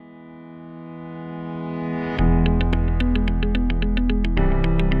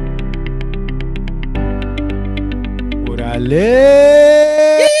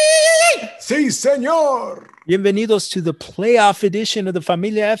Dale. Sí, señor. Bienvenidos to the playoff edition of the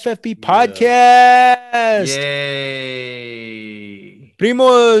Familia FFP podcast. Yay.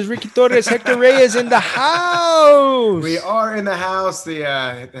 Primos, Ricky Torres, Hector Reyes in the house. We are in the house. The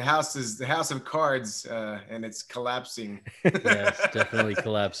house is the house of cards, and it's collapsing. Yes, definitely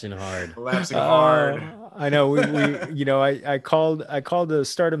collapsing hard. Collapsing hard. I know. We I called the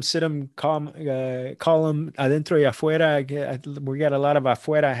Stardom Situm column adentro y afuera. We got a lot of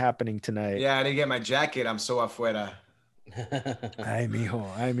afuera happening tonight. Yeah, I didn't get my jacket. I'm so afuera. Ay,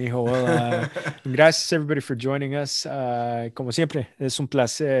 mijo. Well, gracias everybody for joining us. Como siempre, es un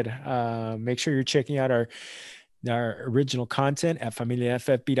placer. Make sure you're checking out our original content at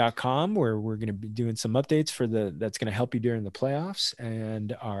familiaffb.com, where we're going to be doing some updates that's going to help you during the playoffs,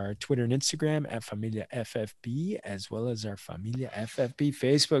 and our Twitter and Instagram at familiaffb, as well as our Familia FFB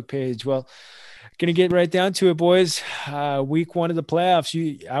Facebook page. Well, going to get right down to it, boys. Week one of the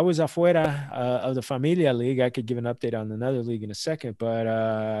playoffs. I was afuera of the Familia League. I could give an update on another league in a second, but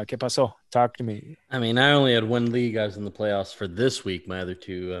 ¿qué pasó? Talk to me. I mean, I only had one league. I was in the playoffs for this week. My other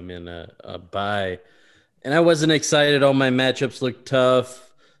two, I'm in a bye. And I wasn't excited. All my matchups looked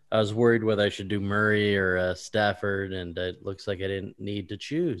tough. I was worried whether I should do Murray or Stafford, and it looks like I didn't need to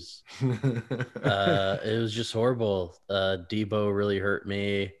choose. It was just horrible. Debo really hurt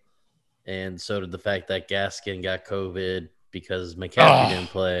me, and so did the fact that Gaskin got COVID because McCaffrey didn't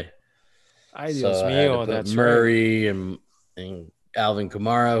play. Ay, Dios mío, that's Murray right. and Alvin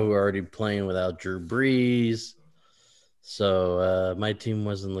Kamara, who are already playing without Drew Brees. So my team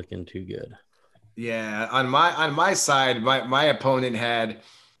wasn't looking too good. Yeah, on my side, my opponent had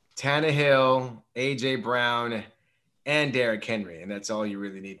Tannehill, AJ Brown, and Derrick Henry, and that's all you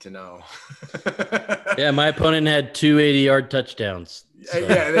really need to know. Yeah, my opponent had 2 80-yard touchdowns. So.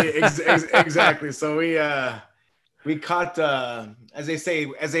 Yeah, exactly. So we caught as they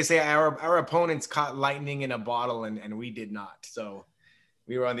say our opponents caught lightning in a bottle, and we did not. So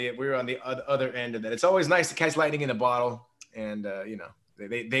we were on the other end of that. It's always nice to catch lightning in a bottle, and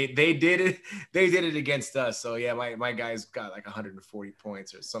They did it. They did it against us. So yeah, my guy's got like 140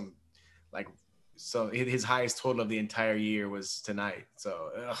 points or some so his highest total of the entire year was tonight. So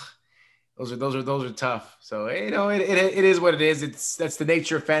those are tough. So it is what it is. That's the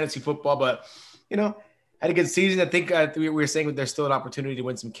nature of fantasy football. But had a good season. I think we were saying there's still an opportunity to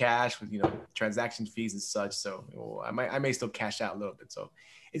win some cash with transaction fees and such. So I may still cash out a little bit. So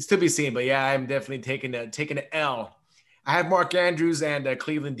it's to be seen. But yeah, I'm definitely taking an L. I have Mark Andrews and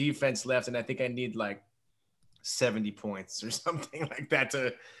Cleveland defense left, and I think I need like 70 points or something like that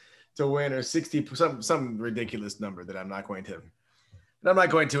to win, or 60, some ridiculous number that I'm not going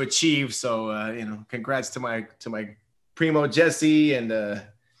to achieve. So congrats to my primo Jesse, and it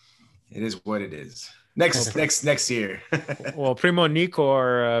is what it is. Next year. Well, Primo Nico,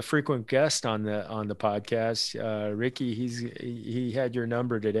 our frequent guest on the podcast, Ricky, he had your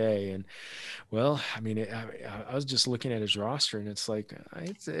number today, and well, I mean, I was just looking at his roster, and it's like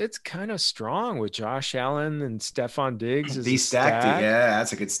it's kind of strong with Josh Allen and Stephon Diggs. He stacked it, yeah,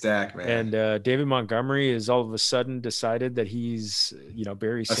 that's a good stack, man. And David Montgomery is all of a sudden decided that he's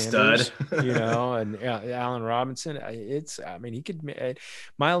Barry Sanders, and Allen Robinson. He could.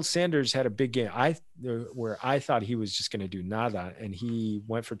 Miles Sanders had a big game. Where I thought he was just going to do nada, and he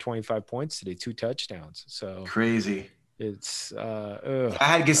went for 25 points today, 2 touchdowns. So crazy. It's I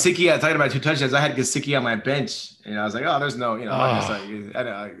had Gesicki. I talking about 2 touchdowns. I had Gesicki on my bench, and I was like, oh, there's no,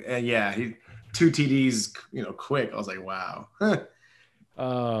 and yeah, he 2 TDs, quick. I was like, wow.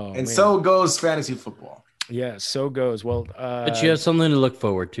 So goes fantasy football. Yeah, so goes. Well, but you have something to look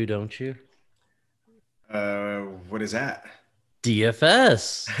forward to, don't you? What is that?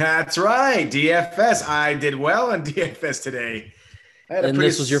 DFS. That's right, DFS. I did well on DFS today.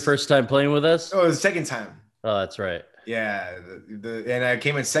 This was your first time playing with us? Oh, it was the second time. Oh, that's right. Yeah, and I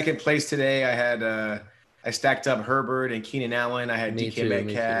came in second place today. I had I stacked up Herbert and Keenan Allen. I had DK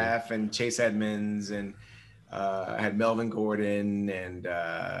Metcalf and Chase Edmonds, and I had Melvin Gordon and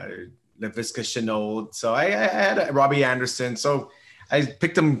Laviska Shenault. So I had Robbie Anderson. So I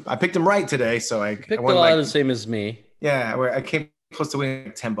picked him right today. So I picked a lot of the same as me. Yeah, I came close to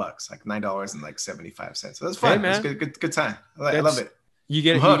winning $10, like $9.75. So that's fun. Hey, man. It's good time. I love it. You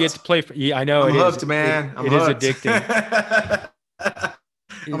get to play. I know I'm hooked, man. It is addicting.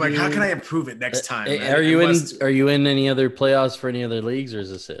 I'm like, how can I improve it next time? Are you in any other playoffs for any other leagues, or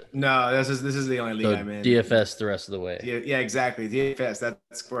is this it? No, this is the only league I'm in. DFS the rest of the way. Yeah, exactly. DFS.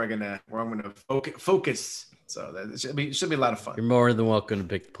 That's where I'm gonna focus. So that should be a lot of fun. You're more than welcome to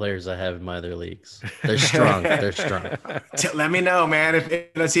pick the players I have in my other leagues. They're strong. They're strong. Let me know, man.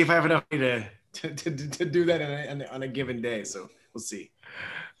 Let's see if I have enough to to do that on a given day. So we'll see.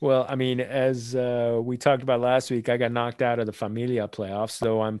 Well, I mean, as we talked about last week, I got knocked out of the Familia playoffs,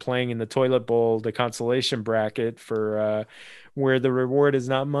 so I'm playing in the Toilet Bowl, the consolation bracket for where the reward is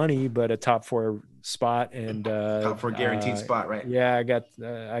not money, but a top 4 spot. And top 4 guaranteed spot, right? Yeah,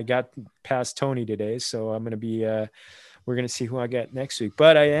 I got past Tony today, so I'm gonna be we're gonna see who I get next week.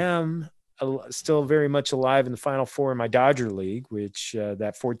 But I am still very much alive in the Final Four in my Dodger League, which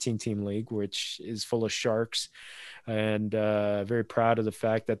that 14-team league, which is full of sharks. And very proud of the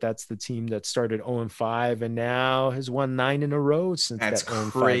fact that that's the team that started 0-5 and now has won 9 in a row since that's that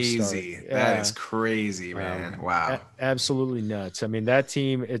 0-5 crazy. start. That is crazy, man. Wow. Absolutely nuts. I mean, that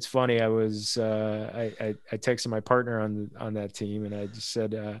team, it's funny. I was I texted my partner on that team and I just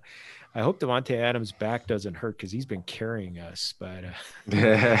said, I hope Davante Adams' back doesn't hurt because he's been carrying us. But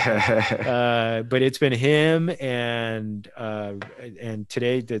but it's been him and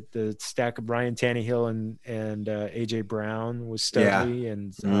today the stack of Ryan Tannehill and AJ Brown was Studley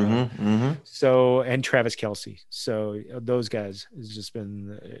and so and Travis Kelce. So those guys has just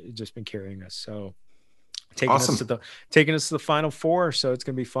been carrying us. So taking us to the Final Four, so it's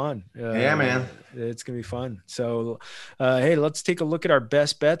gonna be fun. Yeah, man, it's gonna be fun. So, hey, let's take a look at our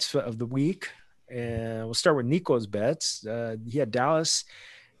best bets of the week, and we'll start with Nico's bets. He had Dallas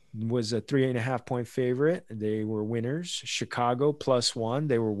was a 3.5 point favorite. They were winners. Chicago +1.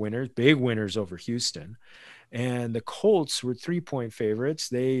 They were winners, big winners over Houston. And the Colts were 3-point favorites.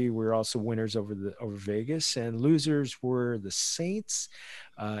 They were also winners over Vegas, and losers were the Saints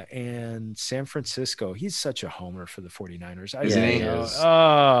and San Francisco. He's such a homer for the 49ers. Isn't he?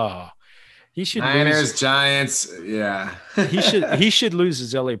 He should Niners, lose. Giants, yeah. he should lose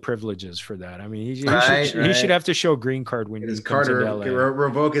his LA privileges for that. I mean, he should have to show a green card when he comes to LA.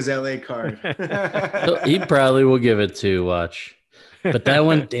 Revoke his LA card. He probably will give it to Watch. But that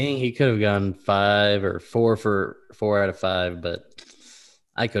one, dang, he could have gone 5 or 4 for 4 out of 5. But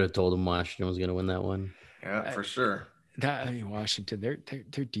I could have told him Washington was going to win that one. Yeah, for sure. Washington, their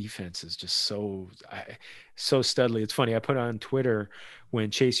defense is just so studly. It's funny. I put on Twitter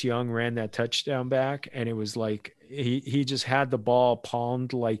when Chase Young ran that touchdown back, and it was like he just had the ball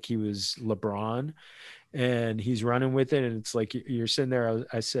palmed like he was LeBron, and he's running with it, and it's like you're sitting there.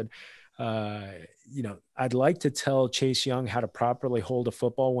 I said, I'd like to tell Chase Young how to properly hold a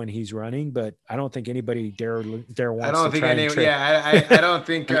football when he's running, but I don't think anybody dare wants to try and trick. Yeah, I don't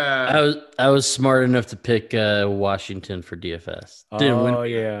think. I was smart enough to pick Washington for DFS. Didn't win.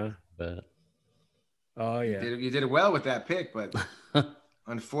 Yeah. But you did well with that pick, but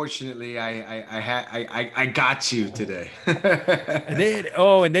unfortunately, I got you today.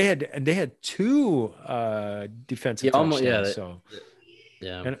 and they had 2 defensive touchdowns.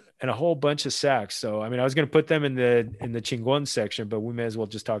 Yeah. And a whole bunch of sacks. So, I mean, I was going to put them in the Chingon section, but we may as well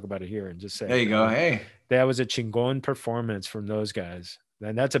just talk about it here and just say, there you go. Hey, that was a Chingon performance from those guys.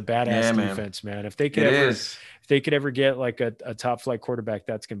 And that's a badass defense, man. If they could ever get like a top flight quarterback,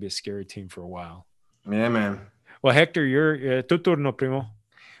 that's going to be a scary team for a while. Yeah, man. Well, Hector, you're tu turno, primo.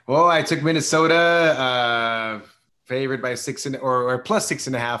 Well, I took Minnesota favored by 6 or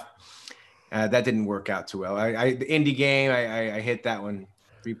 +6.5. That didn't work out too well. The Indy game, I hit that one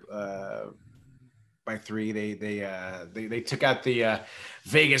by 3. They took out the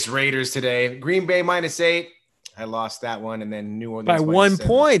Vegas Raiders today. Green Bay -8. I lost that one, and then New Orleans by 1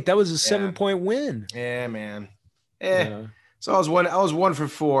 point. That was a 7-point win. Yeah, man. So I was 1 for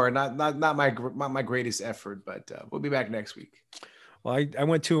 4. Not my greatest effort, but we'll be back next week. Well, I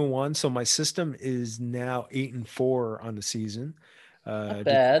went 2-1, so my system is now 8-4 on the season. Not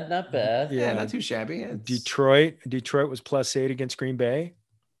bad. Yeah, not too shabby. Yeah, Detroit was +8 against Green Bay,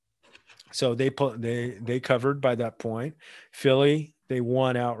 so they covered by that point. Philly, they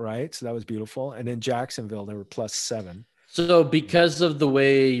won outright, so that was beautiful. And then Jacksonville, they were +7. So because of the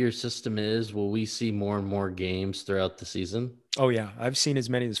way your system is, will we see more and more games throughout the season? Oh yeah, I've seen as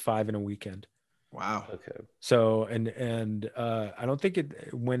many as 5 in a weekend. Wow. Okay. So and I don't think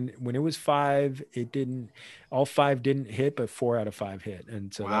when it was 5, all 5 didn't hit, but 4 out of 5 hit,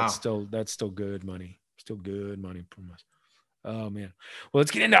 and so that's still good money. Still good money from us. Oh man. Well,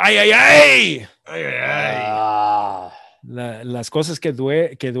 let's get into las cosas que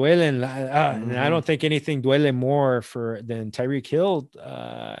duelen. And I don't think anything duele more than Tyreek Hill.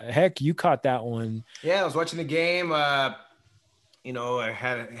 Heck, you caught that one. Yeah, I was watching the game. I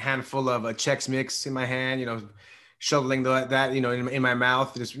had a handful of Chex Mix in my hand, shoveling that in my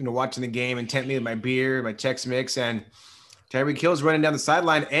mouth, just, watching the game intently with my beer, my Chex Mix, and Tyreek Hill's running down the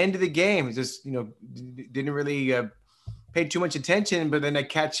sideline, end of the game. Just, didn't really pay too much attention, but then I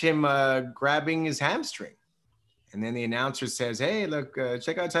catch him grabbing his hamstring. And then the announcer says, "Hey, look,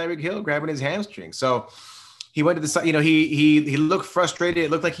 check out Tyreek Hill grabbing his hamstring." So he went to the side. He looked frustrated.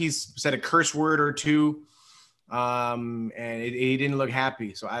 It looked like he's said a curse word or two, and he didn't look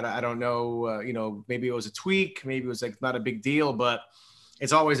happy. So I don't know. Maybe it was a tweak. Maybe it was like not a big deal, but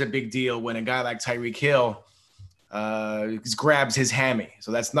it's always a big deal when a guy like Tyreek Hill grabs his hammy.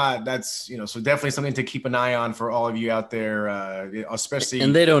 So so definitely something to keep an eye on for all of you out there, especially.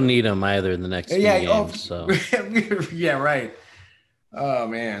 And they don't need him either in the next few games. So yeah, right. Oh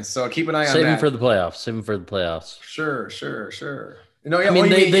man, so keep an eye on that. Save him for the playoffs. Sure.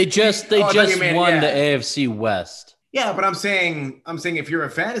 They just won the AFC West. Yeah, but I'm saying if you're a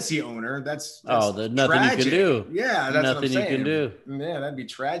fantasy owner, that's nothing tragic. you can do. Yeah, that's nothing what I'm saying. You can do. Yeah, that'd be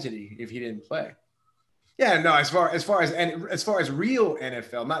tragedy if he didn't play. Yeah, no. As far as real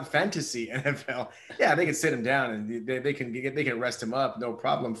NFL, not fantasy NFL, yeah, they can sit him down and they can rest him up, no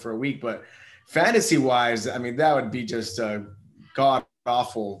problem for a week. But fantasy wise, I mean, that would be just a god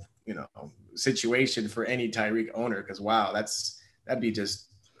awful, situation for any Tyreek owner. Because wow, that'd be just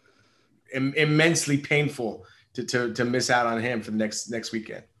immensely painful to miss out on him for the next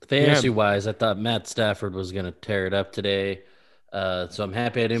weekend. Fantasy wise, I thought Matt Stafford was going to tear it up today. So I'm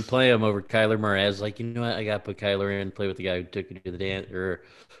happy I didn't play him over Kyler Murray. I was like, you know what? I got to put Kyler in, play with the guy who took you to the dance or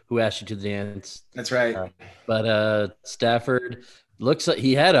who asked you to the dance. That's right. But Stafford looks like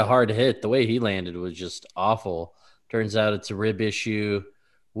he had a hard hit. The way he landed was just awful. Turns out it's a rib issue.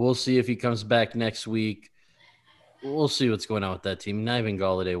 We'll see if he comes back next week. We'll see what's going on with that team. Not even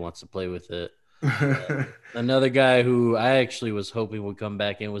Golladay wants to play with it. Another guy who I actually was hoping would come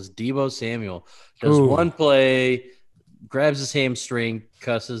back in was Deebo Samuel. Does one play, grabs his hamstring,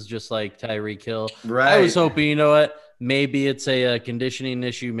 cusses just like Tyreek Hill. Right. I was hoping, maybe it's a conditioning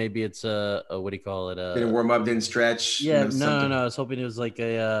issue. Maybe it's a what do you call it? Didn't warm up, didn't stretch. Yeah, no. I was hoping it was like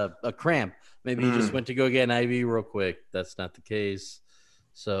a cramp. Maybe he just went to go get an IV real quick. That's not the case.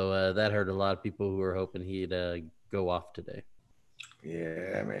 So that hurt a lot of people who were hoping he'd go off today.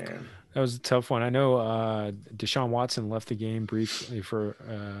 Yeah, man. That was a tough one. I know Deshaun Watson left the game briefly for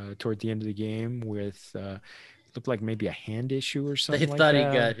toward the end of the game with looked like maybe a hand issue or something. They thought he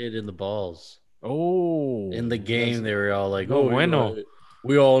got hit in the balls. Oh, in the game, they were all like, bueno.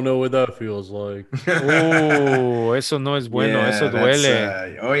 We all know what that feels like. Oh, eso no es bueno. Yeah, eso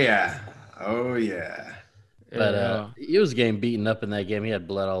duele. Oh, yeah. But he was getting beaten up in that game. He had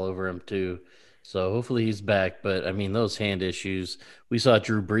blood all over him, too. So hopefully he's back. But, I mean, those hand issues, we saw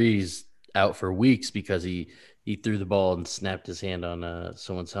Drew Brees out for weeks because he threw the ball and snapped his hand on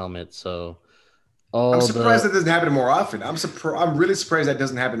someone's helmet. So I'm surprised that doesn't happen more often. I'm really surprised that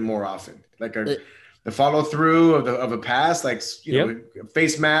doesn't happen more often. Like the follow through of a pass, like a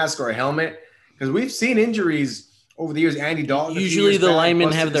face mask or a helmet, because we've seen injuries over the years. Andy Dalton. Usually the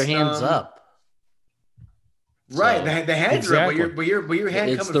linemen have their hands up. Right, so, the hands exactly. are up, but your hand coming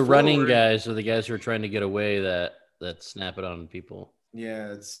forward. It's the running guys or the guys who are trying to get away that snap it on people.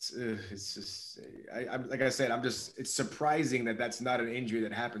 Yeah, it's just like I said, it's surprising that that's not an injury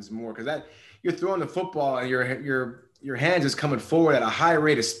that happens more, because that you're throwing the football and your hands is coming forward at a high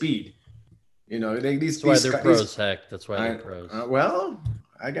rate of speed. That's why they're pros. Heck, that's why they're pros. Well,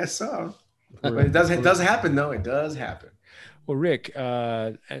 I guess so. But it does happen though. It does happen. Well, Rick,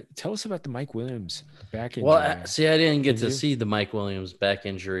 tell us about the Mike Williams back injury. Well, I didn't get to see the Mike Williams back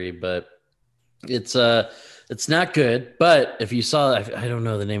injury, but it's not good. But if you saw, I don't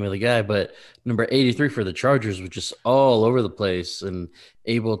know the name of the guy, but number 83 for the Chargers was just all over the place and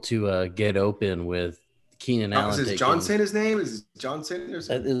able to get open with Keenan Allen. Is Johnson his name? Is it Johnson or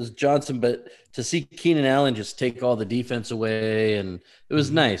something? It was Johnson, but to see Keenan Allen just take all the defense away, and it was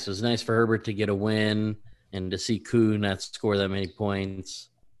nice. It was nice for Herbert to get a win and to see Koo not score that many points.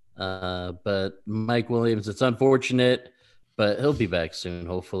 But Mike Williams, it's unfortunate, but he'll be back soon,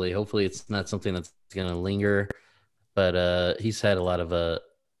 hopefully. Hopefully it's not something that's going to linger. But he's had a lot of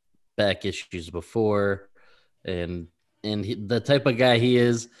back issues before, and the type of guy he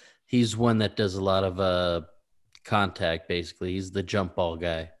is, he's one that does a lot of contact, basically. He's the jump ball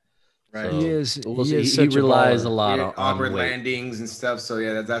guy. Right. So he relies a lot on awkward weight. landings and stuff. So,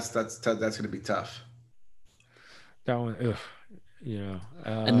 yeah, that's going to be tough. That one,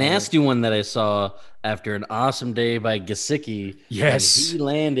 a nasty one that I saw after an awesome day by Gesicki. Yes. He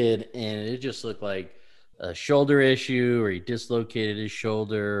landed, and it just looked like a shoulder issue, or he dislocated his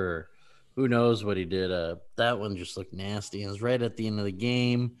shoulder, or who knows what he did. That one just looked nasty. It was right at the end of the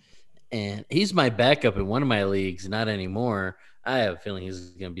game, and he's my backup in one of my leagues. Not anymore. I have a feeling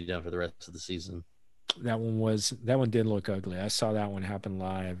he's going to be done for the rest of the season. That one did look ugly. I saw that one happen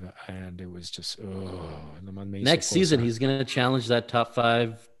live, and it was just next season he's going to challenge that top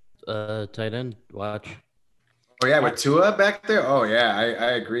 5 tight end. Watch. Oh yeah, with Tua back there. Oh yeah,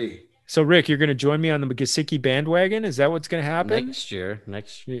 I agree. So Rick, you're going to join me on the Gesicki bandwagon? Is that what's going to happen Next year.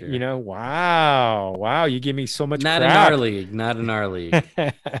 You know, wow, you give me so much Not crap. in our league. Not in our league.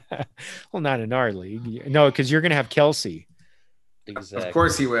 Well, not in our league. No, because you're going to have Kelsey. Exactly. Of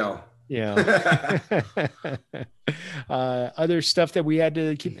course he will. Yeah. Other stuff that we had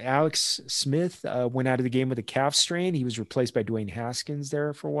to keep. Alex Smith went out of the game with a calf strain. He was replaced by Dwayne Haskins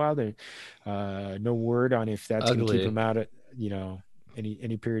there for a while. There, no word on if that's going to keep him out at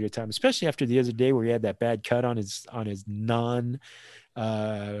any period of time, especially after the other day where he had that bad cut on his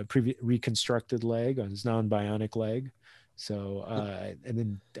reconstructed leg, on his non-bionic leg. So and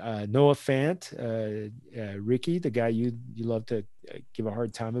then Noah Fant, Ricky, the guy you love to give a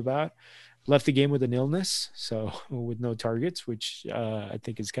hard time about, left the game with an illness, so with no targets, which I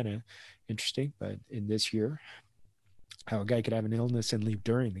think is kind of interesting. But in this year, how a guy could have an illness and leave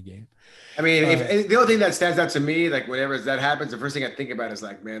during the game. I mean, if the only thing that stands out to me, like whenever that happens, the first thing I think about is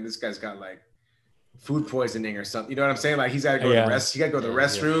like, man, this guy's got like food poisoning or something. You know what I'm saying? Like he's got to go to the rest. He got to go to the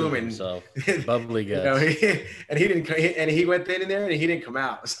restroom and bubbly guts. He went in there and he didn't come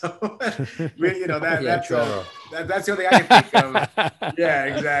out. So that's the only thing I can think of. Yeah,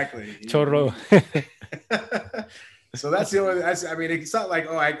 exactly. Chorro. So that's the only. I mean, it's not like,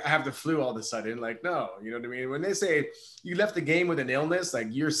 oh, I have the flu all of a sudden. Like, no, you know what I mean. When they say you left the game with an illness, like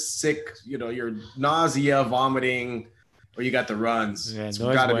you're sick, you're nausea, vomiting, or you got the runs. Yeah, it's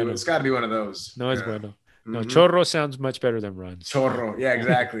got to be one of those. No es bueno. No, chorro sounds much better than runs. Chorro, yeah,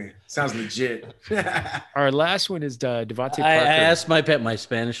 exactly. Sounds legit. Our last one is Devontae Parker. I asked my pet. My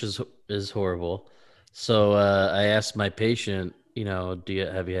Spanish is horrible, so I asked my patient, have you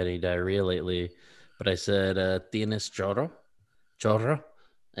had any diarrhea lately? But I said, ¿tienes chorro?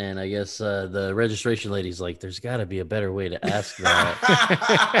 And I guess the registration lady's like, there's got to be a better way to ask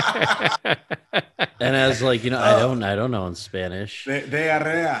that. And I was like, I don't know in Spanish.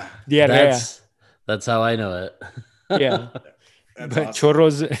 Diarrhea. That's how I know it. Yeah. That's but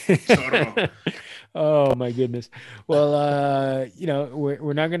awesome. Chorro. Oh my goodness. Well,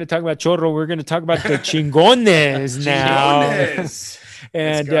 we're not going to talk about chorro. We're going to talk about the chingones now.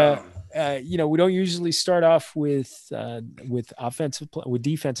 And we don't usually start off with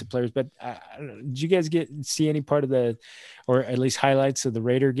defensive players, but I don't know, did you guys see any part of or at least highlights of the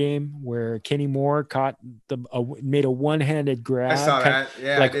Raider game where Kenny Moore made a one-handed grab? I saw that.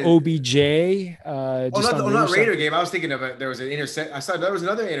 Yeah, like OBJ. Not Raider game. I was thinking of it. There was an interception. I saw there was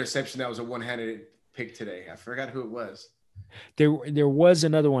another interception that was a one-handed pick today. I forgot who it was. There was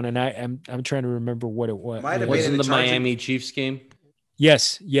another one, and I'm trying to remember what it was. Wasn't the Miami Chiefs game?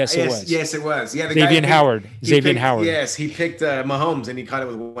 Yes, it was. Yes, it was. Yeah, Xavier Howard. Yes, he picked Mahomes and he caught it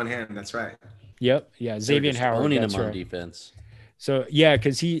with one hand. That's right. Yep. Yeah, Xavier Howard. Owning him on defense. So yeah,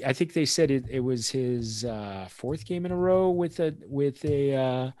 because I think they said it was his fourth game in a row with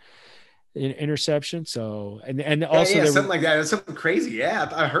an interception. So and also something like that. It's something crazy. Yeah,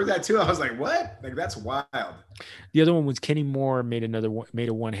 I heard that too. I was like, what? Like that's wild. The other one was Kenny Moore made a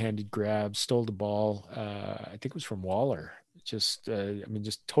one-handed grab, stole the ball. I think it was from Waller. Just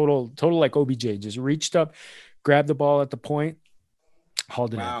total like OBJ. Just reached up, grabbed the ball at the point,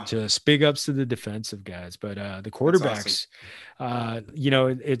 hauled it in. Just big ups to the defensive guys, but the quarterbacks. Awesome.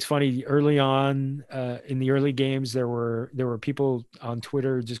 It's funny. Early on, in the early games, there were people on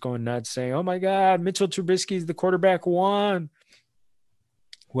Twitter just going nuts, saying, "Oh my God, Mitchell Trubisky is the quarterback one."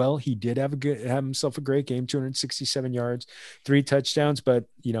 Well, he did have himself a great game, 267 yards, 3 touchdowns. But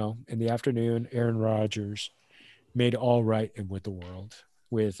in the afternoon, Aaron Rodgers made all right and with the world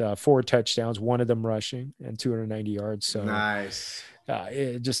with 4 touchdowns, one of them rushing and 290 yards. So nice.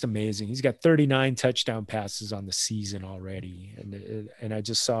 Just amazing. He's got 39 touchdown passes on the season already. And I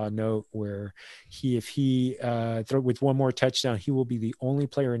just saw a note where if he with one more touchdown, he will be the only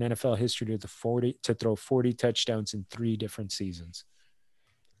player in NFL history to throw 40 touchdowns in 3 different seasons.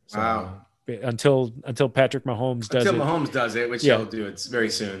 So, wow. Until Patrick Mahomes does it, which he'll do it very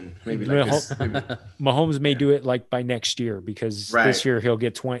soon. Maybe Mahomes may do it like by next year, because this year he'll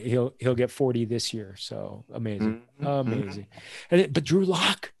get 20. He'll get 40 this year. So amazing, amazing. But Drew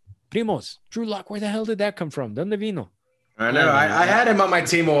Lock, Drew Lock, where the hell did that come from? ¿Dónde vino? I know. I had him on my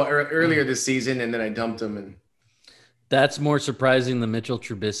team earlier this season, and then I dumped him. And that's more surprising than Mitchell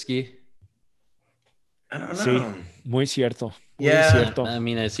Trubisky. I don't know. Sí, muy cierto. Yeah, I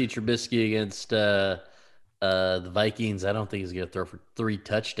mean, I see Trubisky against the Vikings. I don't think he's going to throw for 3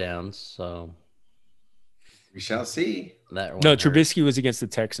 touchdowns. So we shall see. Trubisky was against the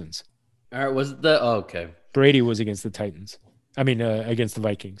Texans. All right, was it okay. Brady was against the Titans. I mean, against the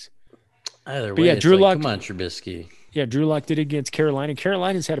Vikings. Either way, Drew Lock. Come on, Trubisky. Yeah, Drew Lock did it against Carolina.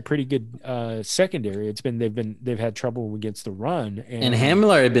 Carolina's had a pretty good secondary. They've had trouble against the run. And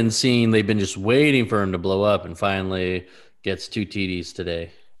Hamler, I've been seeing they've been just waiting for him to blow up, and finally gets 2 TDs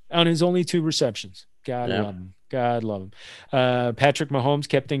today on his only 2 receptions. God love him. God love him. Patrick Mahomes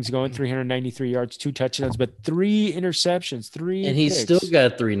kept things going, 393 yards, 2 touchdowns, but 3 interceptions, 3 and he picks. still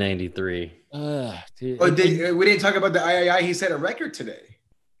got 393. We didn't talk about the III. He set a record today.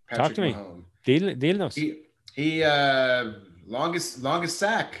 Patrick Talk to me. Mahomes. Dinos. He longest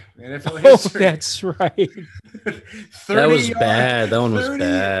sack in NFL Oh, history. that's right. That was bad. That one was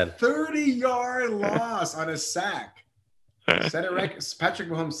bad. 30-yard loss on a sack. Set a record. Patrick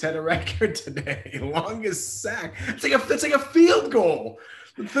Mahomes set a record today. Longest sack. It's like a field goal.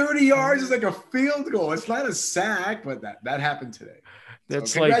 30 yards is like a field goal. It's not a sack, but that happened today.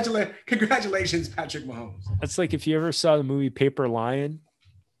 That's so congratulations, Patrick Mahomes. That's like if you ever saw the movie Paper Lion.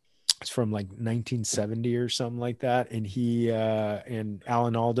 It's from like 1970 or something like that. And he and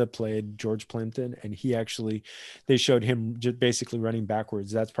Alan Alda played George Plimpton, and they showed him just basically running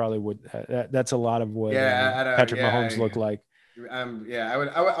backwards. That's probably what that's a lot of what Patrick Mahomes looked like. I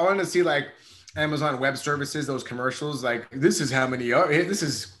wanted to see like Amazon Web Services, those commercials. Like this is how many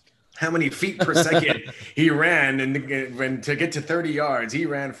feet per second he ran, and when to get to 30 yards, he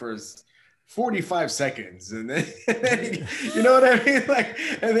ran for 45 seconds, and then you know what I mean? Like,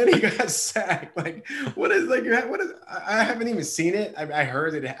 and then he got sacked. Like, what is? I haven't even seen it. I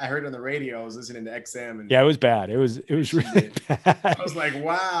heard it. I heard it on the radio. I was listening to XM, and yeah, it was bad. It was really bad. I was like,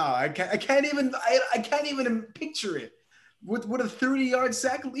 wow, I can't even picture it. What a 30-yard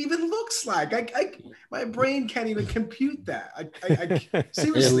sack even looks like. My brain can't even compute that. I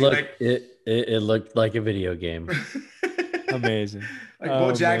seriously, it looked like a video game. Amazing. Like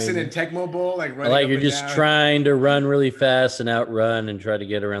Bo Jackson and Tecmo Bowl, like you're just trying to run really fast and outrun and try to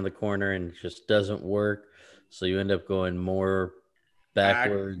get around the corner, and it just doesn't work. So you end up going more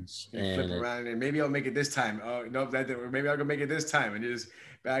backwards and flip around, and maybe I'll make it this time. Oh no, maybe I'll go make it this time, and just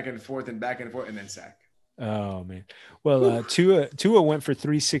back and forth, and then sack. Oh man. Well, Tua went for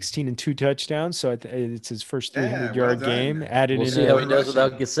 316 and 2 touchdowns, so it's his first 300-yard game. We'll see how he does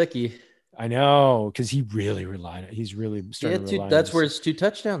without Gesicki. I know, because he really he's really starting to rely. That's where his 2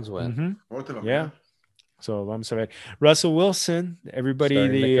 touchdowns went. Mm-hmm. Both of them. Yeah. So I'm sorry. Russell Wilson, everybody,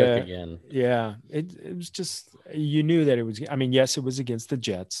 again. Yeah, it was just, you knew that it was, I mean, yes, it was against the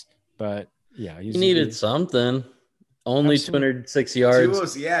Jets, but yeah. He needed something. Only Absolutely. 206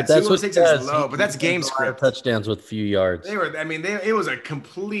 yards. But that's what is low, but that's game script. Touchdowns with few yards. It was a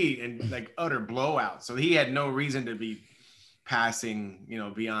complete and like utter blowout. So he had no reason to be passing,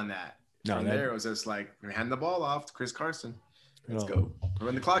 beyond that. There it was just like, hand the ball off to Chris Carson. Let's go.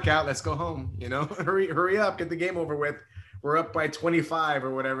 Run the clock out. Let's go home. Hurry up. Get the game over with. We're up by 25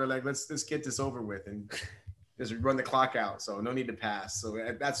 or whatever. Like, let's get this over with and just run the clock out. So no need to pass. So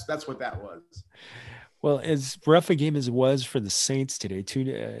that's what that was. Well, as rough a game as it was for the Saints today,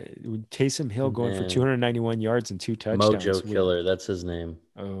 Taysom Hill going for 291 yards and 2 touchdowns. Mojo Killer. That's his name.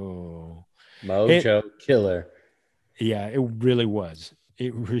 Oh. Mojo Killer. Yeah, it really was.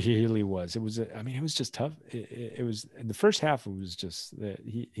 It really was. It was. It was just tough. It was in the first half. It was just that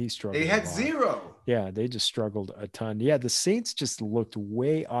he struggled. They had 0. Yeah, they just struggled a ton. Yeah, the Saints just looked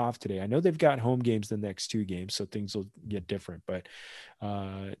way off today. I know they've got home games the next 2 games, so things will get different. But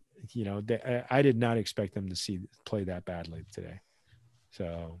I did not expect them to play that badly today.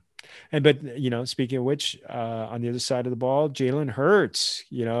 So, but speaking of which, on the other side of the ball, Jalen Hurts.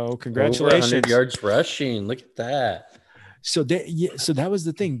 Congratulations. 100 yards rushing. Look at that. So that was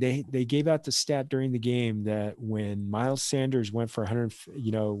the thing. They gave out the stat during the game that when Miles Sanders went for 100,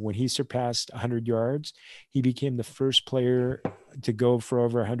 when he surpassed 100 yards, he became the first player to go for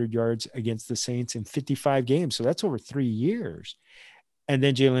over 100 yards against the Saints in 55 games. So that's over 3 years. And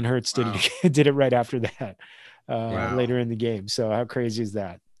then Jalen Hurts did it right after that, later in the game. So how crazy is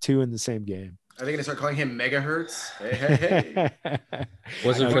that? 2 in the same game. Are they going to start calling him Megahertz? Hey.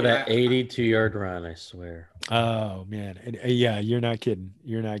 Wasn't for that 82-yard run, I swear. Oh, man. And, yeah, you're not kidding.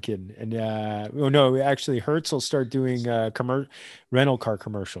 And, no, actually, Hertz will start doing rental car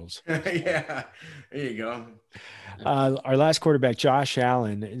commercials. Yeah, there you go. Our last quarterback, Josh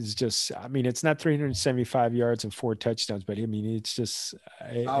Allen, is just, it's not 375 yards and 4 touchdowns, but it's just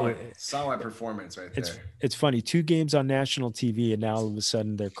solid performance right there. It's funny, 2 games on national TV, and now all of a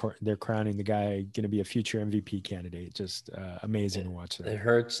sudden they're crowning the guy going to be a future MVP candidate. Just amazing to watch that. It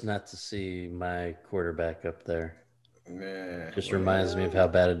hurts not to see my quarterback up there. Just reminds me of how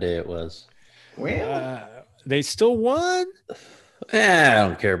bad a day it was. Well, they still won. I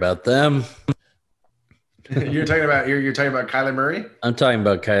don't care about them. You're talking about Kyler Murray? I'm talking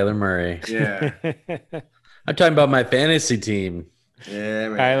about Kyler Murray. Yeah. I'm talking about my fantasy team. Yeah,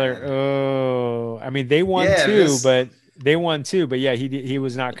 man. Kyler. Oh, I mean, they won Yeah, two, this- but yeah, he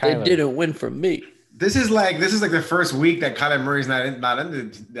was not They Kyler. didn't win from me. This is like the first week that Kyler Murray's not in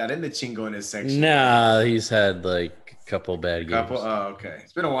the chingo in his section. Nah, he's had like a couple bad games. Oh, okay.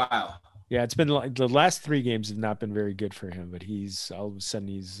 It's been a while. Yeah, it's been like the last 3 games have not been very good for him, but he's all of a sudden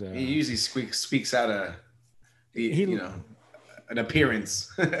he's He usually speaks out an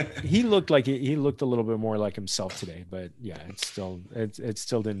appearance. he looked like he looked a little bit more like himself today, but yeah, it still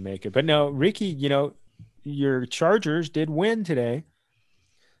didn't make it. But no, Ricky, your Chargers did win today.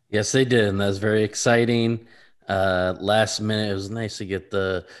 Yes, they did, and that's very exciting. Last minute, it was nice to get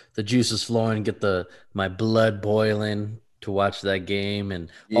the juices flowing, get my blood boiling to watch that game, and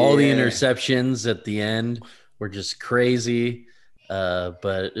all the interceptions at the end were just crazy.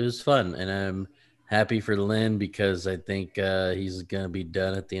 But it was fun, and I'm happy for Lynn because I think he's gonna be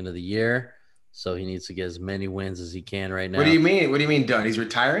done at the end of the year, so he needs to get as many wins as he can right now. What do you mean? What do you mean done? He's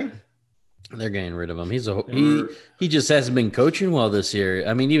retiring? They're getting rid of him. He just hasn't been coaching well this year.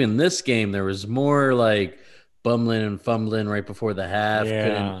 I mean, even this game, there was more like bumbling and fumbling right before the half.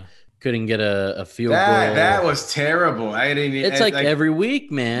 Yeah. Couldn't get a field goal. That was terrible. It's like every week,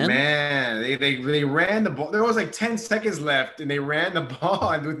 man. Man, they ran the ball. There was like 10 seconds left, and they ran the ball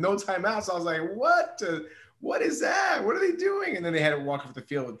and with no timeouts. So I was like, what is that? What are they doing? And then they had to walk off the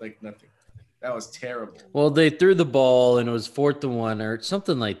field with like nothing. That was terrible. Well, they threw the ball, and it was 4th and 1 or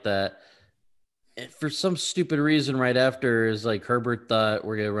something like that. And for some stupid reason, right after is like Herbert thought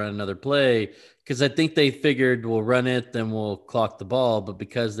we're gonna run another play because I think they figured we'll run it, then we'll clock the ball. But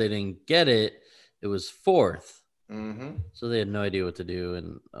because they didn't get it, it was 4th, so they had no idea what to do.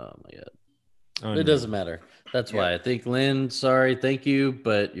 And oh my god, it doesn't matter. That's why I think Lynn. Sorry, thank you,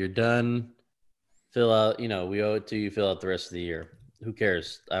 but you're done. Fill out. We owe it to you. Fill out the rest of the year. Who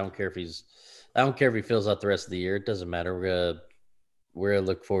cares? I don't care if he fills out the rest of the year. It doesn't matter. We're gonna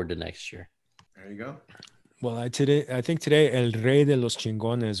look forward to next year. There you go. Well, I think today El Rey de los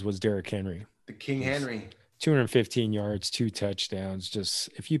Chingones was Derrick Henry. The King Henry. 215 yards, 2 touchdowns.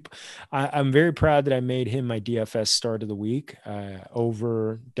 I'm very proud that I made him my DFS start of the week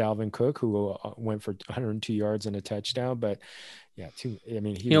over Dalvin Cook, who went for 102 yards and a touchdown. But yeah,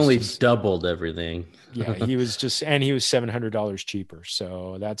 he only doubled everything. Yeah, he was $700 cheaper.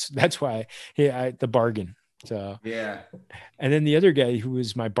 So that's why the bargain. So yeah, and then the other guy who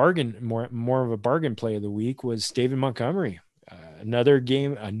was my bargain, more of a bargain play of the week was David Montgomery. Another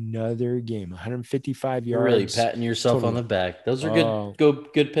game, 155 yards. You're really patting yourself on the back. Those are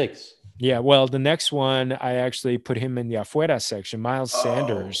good picks. Yeah, well, the next one I actually put him in the afuera section. Miles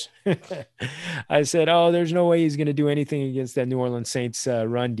Sanders. I said, there's no way he's going to do anything against that New Orleans Saints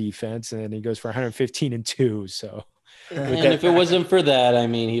run defense, and he goes for 115 and 2. So, and if it wasn't for that, I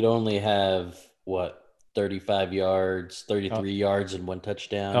mean, he'd only have what? 35 yards, 33 yards, and 1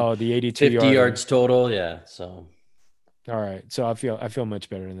 touchdown. Oh, the 82 50 yards total. Yeah. So, all right. So I feel much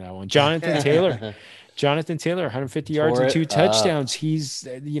better than that one. Jonathan Taylor, 150 yards and 2 touchdowns. He's,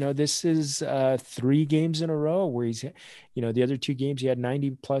 this is 3 games in a row where he's, the other 2 games he had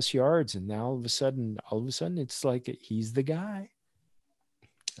 90 plus yards, and now all of a sudden, it's like he's the guy.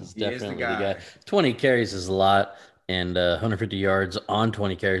 He's definitely the guy. 20 carries is a lot. And 150 yards on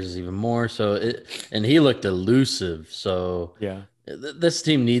 20 carries is even more. And he looked elusive. So yeah, this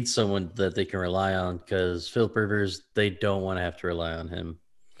team needs someone that they can rely on because Philip Rivers, they don't want to have to rely on him.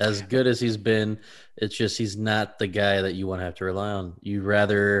 As good as he's been, it's just he's not the guy that you want to have to rely on. You'd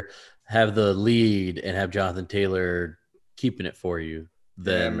rather have the lead and have Jonathan Taylor keeping it for you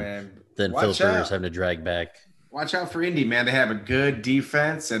than Philip Rivers having to drag back. Watch out for Indy, man. They have a good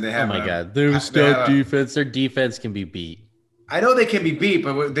defense, and they have. Oh my God, their defense. Their defense can be beat. I know they can be beat,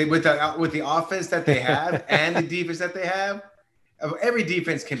 but with the offense that they have and the defense that they have, every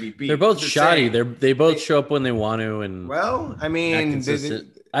defense can be beat. They're both shoddy. They both show up when they want to, and well, I mean,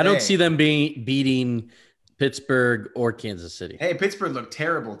 I don't see them beating Pittsburgh or Kansas City. Hey, Pittsburgh looked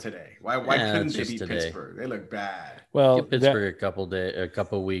terrible today. Why couldn't they beat Pittsburgh? They look bad. Well, give Pittsburgh a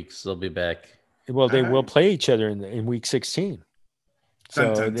couple weeks, they'll be back. Well, they will play each other in week 16.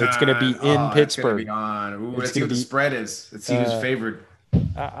 So it's going to be in Pittsburgh. Let's see what the spread is. Let's see who's favored.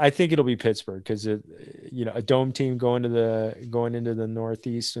 I think it'll be Pittsburgh because a dome team going into the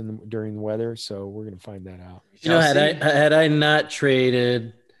Northeast and during the weather. So we're going to find that out. Had I not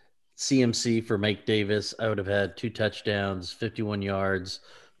traded CMC for Mike Davis, I would have had 2 touchdowns, 51 yards,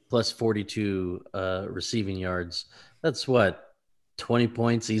 plus 42 receiving yards. That's what? 20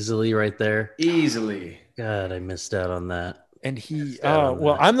 points easily right there. Easily. God, I missed out on that. And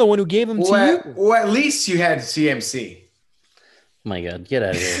I'm the one who gave him to you. Well, at least you had CMC. Oh my God, get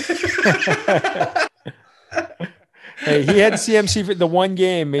out of here. Hey, he had CMC for the one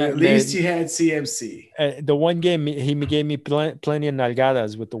game. At least he had CMC. The one game he gave me plenty of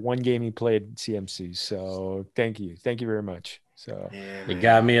nalgadas with the one game he played CMC. So thank you very much. So you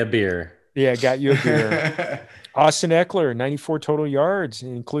got me a beer. Yeah, got you a beer. Austin Eckler, 94 total yards,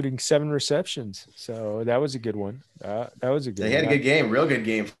 including 7 receptions. So that was a good one. That was a good. He had a good game, real good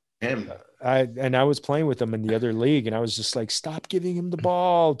game for him. I was playing with him in the other league, and I was just like, stop giving him the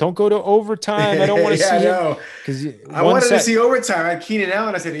ball. Don't go to overtime. I don't want to see him. Because I wanted to see overtime. I had Keenan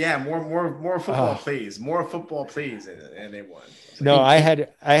Allen. I said, yeah, more football, please. More football, please. And they won. No,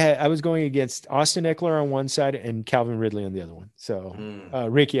 I was going against Austin Eckler on one side and Calvin Ridley on the other one. So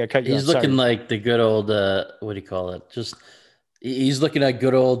Ricky, I cut you off. He's looking like the good old what do you call it? Just he's looking like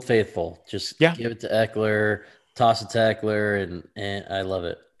good old faithful. Just give it to Eckler, toss it to Eckler, and I love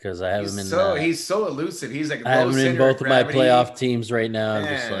it because I have him in. He's so elusive. He's like I have him in both of my playoff teams right now. I'm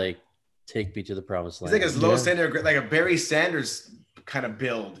just like, take me to the promised land. He's like his low center, like a Barry Sanders kind of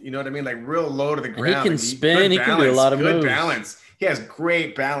build. You know what I mean? Like real low to the ground. And he can spin. He can do a lot of moves. Good balance. He has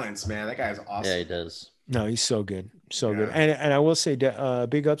great balance, man. That guy is awesome. Yeah, he does. No, he's so good. So good. And I will say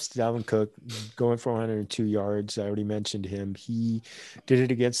big ups to Dalvin Cook going for 102 yards. I already mentioned him. He did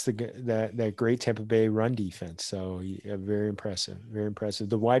it against that great Tampa Bay run defense. So very impressive. Very impressive.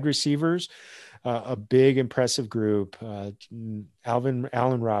 The wide receivers, a big impressive group. Allen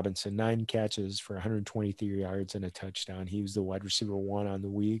Robinson, 9 catches for 123 yards and a touchdown. He was the wide receiver 1 on the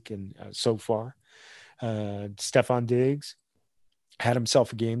week and so far. Stephon Diggs had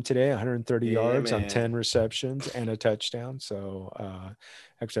himself a game today, 130 yards on 10 receptions and a touchdown. So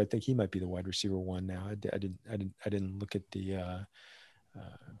actually, I think he might be the wide receiver 1 now. I didn't look at the,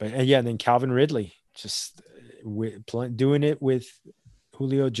 but yeah. And then Calvin Ridley just doing it with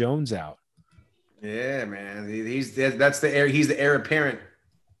Julio Jones out. Yeah, man. He's the heir apparent.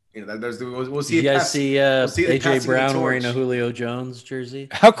 You know, we'll see. You guys see AJ Brown wearing a Julio Jones jersey?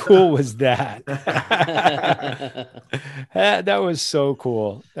 How cool was that? That was so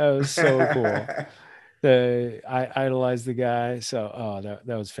cool. That was so cool. I idolized the guy. So,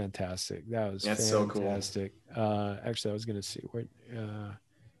 that was fantastic. That's fantastic. So cool. Actually, I was going to see what,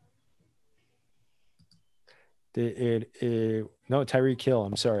 no, Tyreek Hill.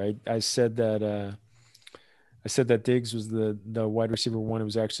 I'm sorry. I said that, Diggs was the wide receiver 1. It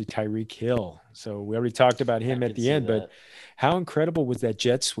was actually Tyreek Hill. So we already talked about him at the end, but how incredible was that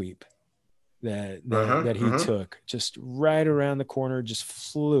jet sweep that he took just right around the corner, just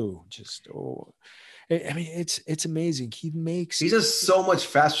flew I mean, it's amazing. He's just so much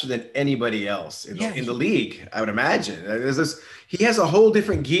faster than anybody else in the league. I would imagine he has a whole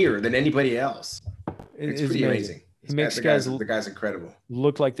different gear than anybody else. It's pretty amazing. He makes the guy's incredible.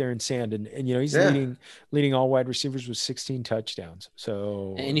 Look like they're in sand, and you know he's leading all wide receivers with 16 touchdowns.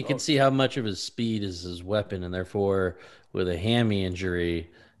 So and you can see how much of his speed is his weapon, and therefore with a hammy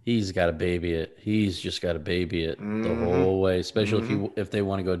injury, he's got to baby it. He's just got to baby it the whole way, especially if they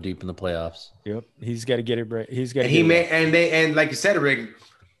want to go deep in the playoffs. Yep, he's got to get it right. He's got. And like you said, Rick,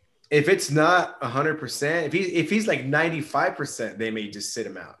 if it's not 100%, if he's like 95%, they may just sit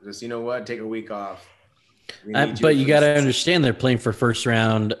him out. Just take a week off. But you got to understand they're playing for first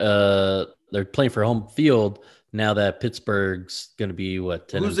round. They're playing for home field now that Pittsburgh's going to be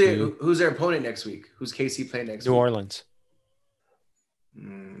 10 Who's their opponent next week? Who's KC playing next week? New Orleans.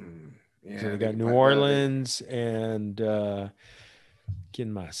 Yeah, so they got New Orleans and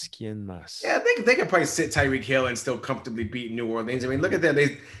 ¿Quién más? Yeah, they could probably sit Tyreek Hill and still comfortably beat New Orleans. I mean, look at that.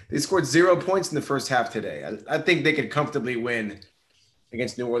 They scored 0 points in the first half today. I think they could comfortably win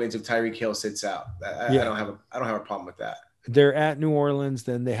against New Orleans if Tyreek Hill sits out. I don't have a problem with that. They're at New Orleans,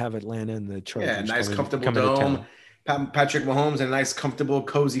 then they have Atlanta and the Chargers. Yeah, nice comfortable dome. Patrick Mahomes in a nice comfortable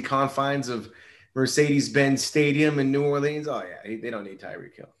cozy confines of Mercedes-Benz Stadium in New Orleans. Oh yeah, they don't need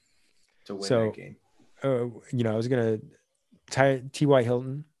Tyreek Hill to win that game. I was gonna T.Y.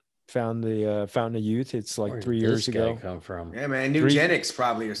 Hilton found the Fountain of Youth. It's like Where 3 did years this guy ago. come from? Yeah, man, Nugenics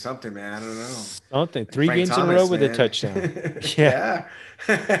probably or something, man. I don't know. Something 3 games Thomas, in a row with a touchdown. Yeah.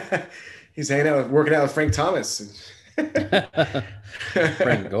 He's working out with Frank Thomas.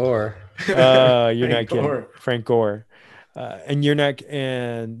 Frank Gore. You're not kidding. Frank Gore. And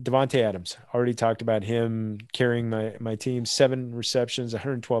Devontae Adams. Already talked about him carrying my team. 7 receptions,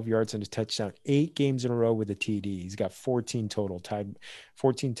 112 yards and a touchdown. 8 games in a row with a TD. He's got 14 total, tied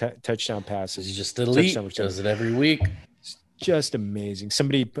 14 touchdown passes. He's just elite. Does it every week. It's just amazing.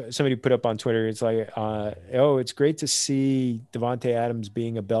 Somebody put up on Twitter. It's like, it's great to see Devontae Adams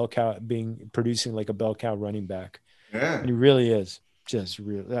being a bell cow, producing like a bell cow running back. Yeah, and he really is. Just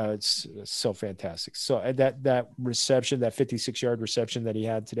real. It's so fantastic. So that reception, that 56-yard reception that he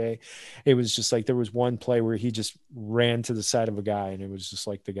had today, it was just like there was one play where he just ran to the side of a guy, and it was just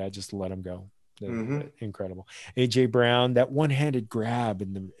like the guy just let him go. Incredible. AJ Brown, that one-handed grab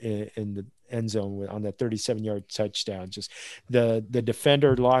in the end zone on that 37-yard touchdown. Just the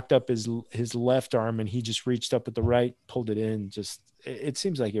defender locked up his left arm, and he just reached up with the right, pulled it in. Just it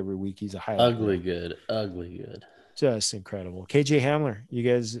seems like every week he's a highlight. Ugly good. Just incredible. KJ Hamler, you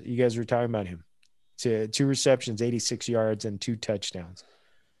guys were talking about him. Two receptions, 86 yards, and 2 touchdowns.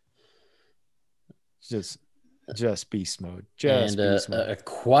 Just beast mode. Just beast mode. A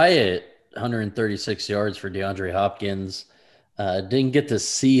quiet 136 yards for DeAndre Hopkins. Didn't get to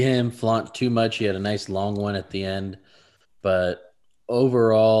see him flaunt too much. He had a nice long one at the end. But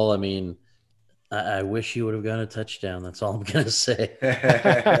overall, I mean, I wish he would have gotten a touchdown. That's all I'm gonna say.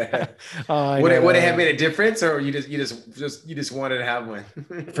 Would it have made a difference, or you just wanted to have one?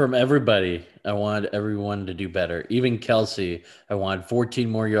 From everybody, I wanted everyone to do better. Even Kelsey, I wanted 14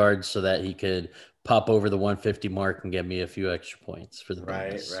 more yards so that he could pop over the 150 mark and get me a few extra points for the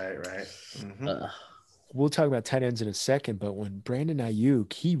bonus. Right. Mm-hmm. We'll talk about tight ends in a second, but when Brandon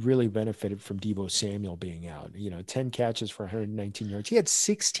Ayuk, he really benefited from Deebo Samuel being out. 10 catches for 119 yards. He had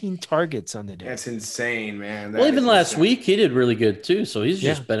 16 targets on the day. That's insane, man. Well, even last week, he did really good too. So he's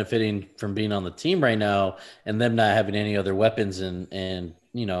just benefiting from being on the team right now and them not having any other weapons and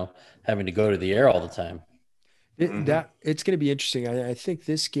having to go to the air all the time. It's going to be interesting. I think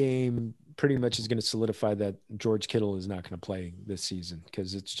this game pretty much is going to solidify that George Kittle is not going to play this season,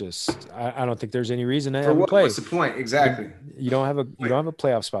 because it's just I don't think there's any reason to have him play. What's the point? Exactly. You don't have a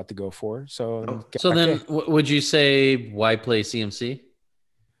playoff spot to go for. So then would you say why play CMC?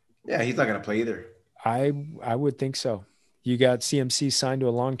 Yeah, he's not going to play either. I would think so. You got CMC signed to a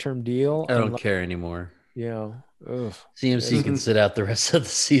long-term deal. I don't care anymore. CMC can sit out the rest of the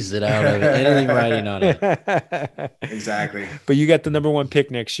season. I don't have anything writing on it. Exactly. But you got the number 1 pick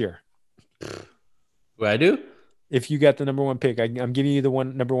next year. What I do? If you got the number 1 pick, I'm giving you the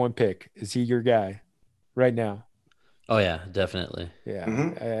number 1 pick. Is he your guy right now? Oh yeah, definitely. Yeah,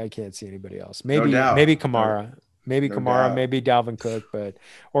 Mm-hmm. I can't see anybody else. Maybe Kamara. Maybe No Kamara, doubt. maybe Dalvin Cook,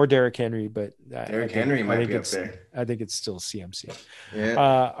 or Derrick Henry, but Henry might be up there. I think it's still CMC. Yeah.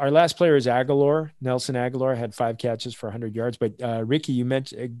 Our last player is Aguilar. Nelson Aguilar had 5 catches for 100 yards. But Ricky, you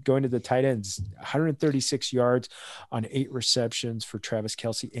mentioned going to the tight ends, 136 yards on 8 receptions for Travis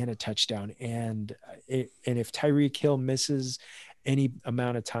Kelce and a touchdown. And if Tyreek Hill misses any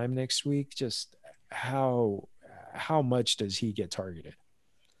amount of time next week, just how much does he get targeted?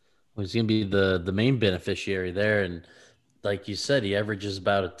 Well, he's going to be the main beneficiary there. And like you said, he averages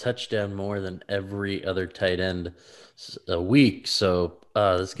about a touchdown more than every other tight end a week. So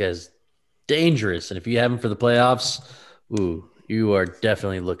this guy's dangerous. And if you have him for the playoffs, you are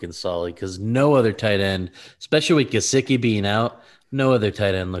definitely looking solid, because no other tight end, especially with Gesicki being out, no other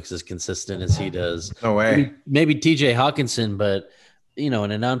tight end looks as consistent as he does. No way. Maybe TJ Hawkinson, but, in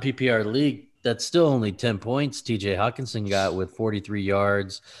a non-PPR league, that's still only 10 points TJ Hawkinson got with 43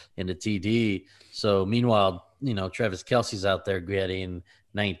 yards and a TD. So meanwhile, Travis Kelce's out there getting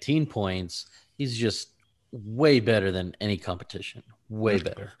 19 points. He's just way better than any competition. Way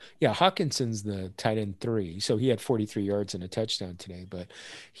better. Yeah, Hawkinson's the tight end 3. So he had 43 yards and a touchdown today, but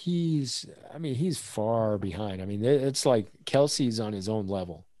he's far behind. I mean, it's like Kelce's on his own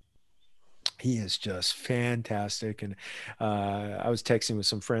level. He is just fantastic. And I was texting with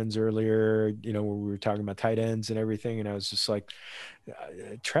some friends earlier, where we were talking about tight ends and everything. And I was just like,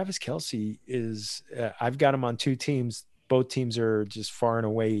 Travis Kelce is, I've got him on 2 teams. Both teams are just far and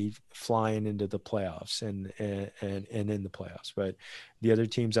away flying into the playoffs and in the playoffs. But the other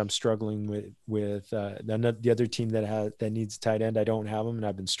teams I'm struggling with the other team that needs a tight end, I don't have them, and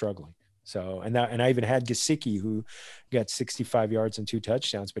I've been struggling. So, and I even had Gesicki, who got 65 yards and 2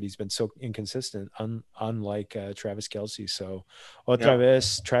 touchdowns, but he's been so inconsistent, unlike Travis Kelce. So, otra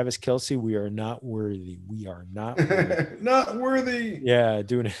vez, Travis Kelce, we are not worthy. We are not worthy. Not worthy. Yeah,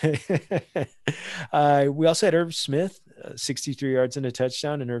 doing it. We also had Irv Smith, 63 yards and a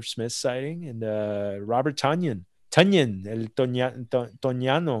touchdown, and Irv Smith sighting, and Robert Tonyan, El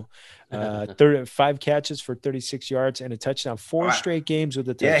Toñano, 5 catches for 36 yards and a touchdown. 4 straight games with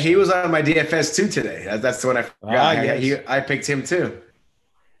a touchdown. Yeah, he was on my DFS too today. That's the one I forgot. Yes. I picked him too.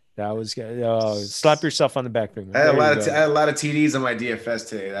 That was good. Slap yourself on the back. I had a lot of TDs on my DFS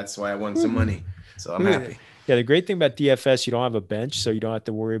today. That's why I won some money. So I'm happy. Yeah, the great thing about DFS, you don't have a bench, so you don't have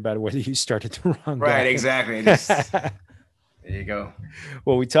to worry about whether you started the wrong guy. Right, exactly. There you go.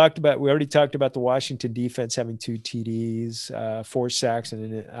 Well, we already talked about the Washington defense having 2 TDs, 4 sacks,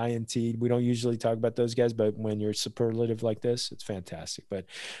 and an INT. We don't usually talk about those guys, but when you're superlative like this, it's fantastic. But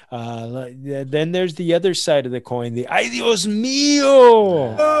then there's the other side of the coin, the ay Dios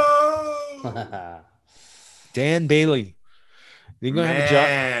mío, Dan Bailey. You gonna have a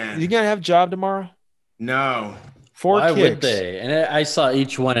job? You gonna have a job tomorrow? No. 4 Why kicks. would they? And I saw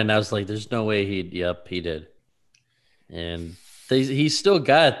each one, and I was like, "There's no way he did." And he still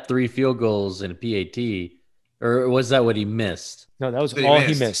got 3 field goals and a PAT, or was that what he missed? No, that was all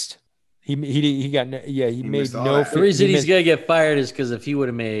he missed. He got he made no. The reason he's gonna get fired is because if he would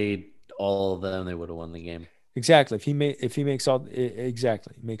have made all of them, they would have won the game. Exactly. If he makes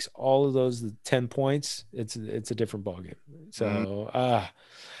all of those 10 points, it's a different ballgame. So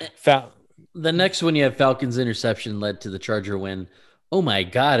the next one you have Falcons interception led to the Charger win. Oh my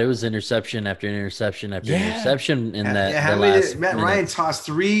God! It was interception after interception after interception in that. Yeah, Matt Ryan tossed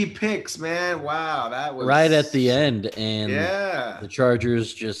 3 picks, man. Wow, that was right at the end, and the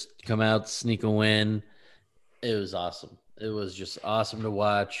Chargers just come out, sneak a win. It was awesome. It was just awesome to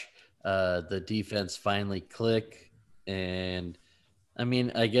watch. The defense finally click, and I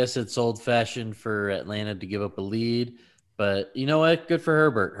mean, I guess it's old-fashioned for Atlanta to give up a lead, but you know what? Good for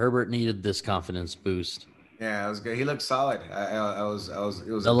Herbert. Herbert needed this confidence boost. Yeah, it was good. He looked solid. It was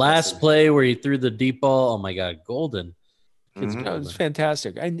the last play where he threw the deep ball. Oh my God, golden! It was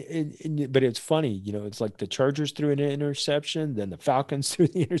fantastic. But it's funny, it's like the Chargers threw an interception, then the Falcons threw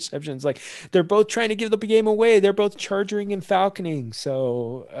the interception. It's like they're both trying to give the game away. They're both charging and falconing.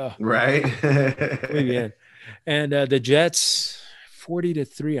 So right. And the Jets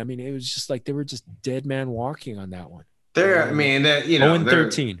 40-3. I mean, it was just like they were just dead man walking on that one. They're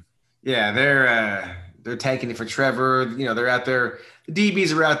 0-13. Yeah, they're taking it for Trevor. They're out there. The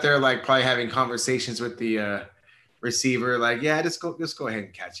DBs are out there, like probably having conversations with the receiver. Like, yeah, just go ahead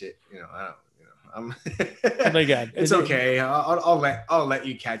and catch it. I'm. Oh my God, it's okay. I'll let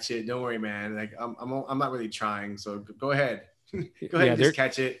you catch it. Don't worry, man. Like, I'm not really trying. So go ahead. Go ahead and just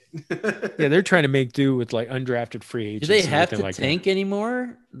catch it. Yeah, they're trying to make do with like undrafted free agents. Do they have to tank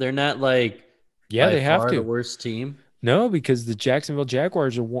anymore? They're not like they have to. The worst team. No, because the Jacksonville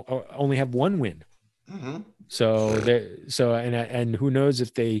Jaguars only have 1 win. Mm-hmm. And who knows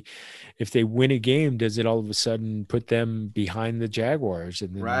if they win a game, does it all of a sudden put them behind the Jaguars?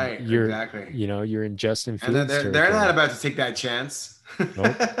 And then exactly. You're in Justin Fields. And they're not about to take that chance.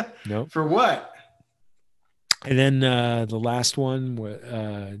 Nope. For what? And then the last one,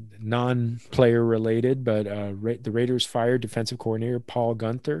 non-player related, but the Raiders fired defensive coordinator Paul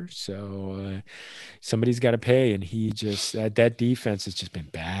Gunther. So somebody's got to pay, and he just that defense has just been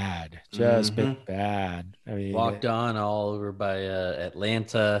bad, been bad. I mean, walked on all over by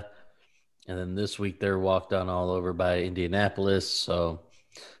Atlanta, and then this week they're walked on all over by Indianapolis. So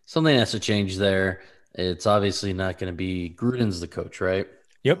something has to change there. It's obviously not going to be Gruden's the coach, right?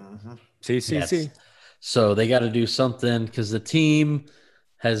 Yep. CCC. Yes. So they got to do something because the team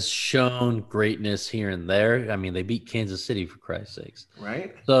has shown greatness here and there. I mean, they beat Kansas City, for Christ's sakes.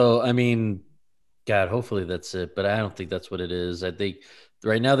 Right. So, I mean, God, hopefully that's it. But I don't think that's what it is. I think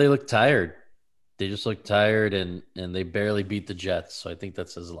right now they look tired. They just look tired, and they barely beat the Jets. So I think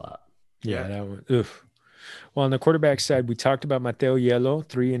that says a lot. Yeah. That one. Oof. Well, on the quarterback side, we talked about Mateo Yellow,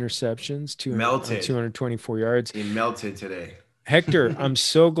 3 interceptions, 224 yards. He melted today. Hector, I'm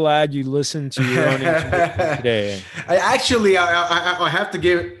so glad you listened to your own interview today. I have to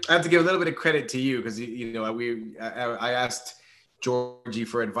give a little bit of credit to you because I asked Georgie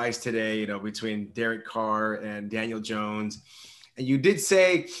for advice today. Between Derek Carr and Daniel Jones, and you did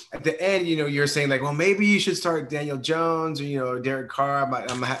say at the end, you're saying like, well, maybe you should start Daniel Jones or Derek Carr. I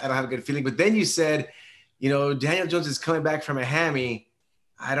don't have a good feeling, but then you said, Daniel Jones is coming back from a hammy.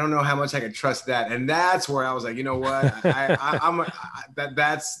 I don't know how much I can trust that. And that's where I was like, you know what?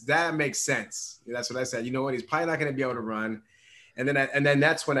 That makes sense. That's what I said. You know what? He's probably not going to be able to run. And then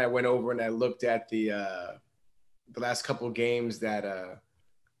that's when I went over and I looked at the last couple of games that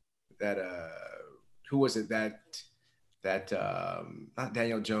who was it that not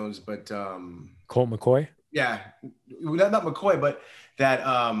Daniel Jones, but Colt McCoy. Yeah. Not McCoy, but that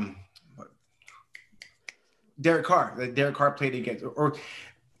Derek Carr. That Derek Carr played against, or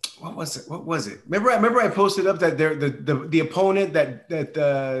what was it? Remember I posted up that the opponent that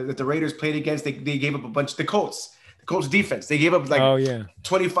the Raiders played against, they gave up a bunch. The Colts defense, they gave up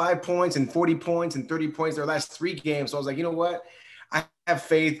 25 points and 40 points and 30 points their last 3 games. So I was like, you know what? I have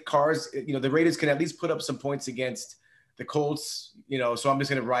faith. Carr's, the Raiders can at least put up some points against the Colts. So I'm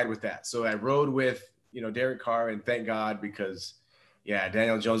just gonna ride with that. So I rode with Derek Carr, and thank God, because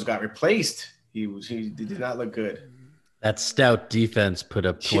Daniel Jones got replaced. He did not look good. That stout defense put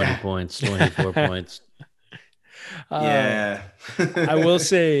up 20 points, 24 points. Yeah. I will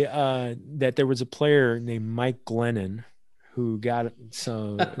say that there was a player named Mike Glennon who got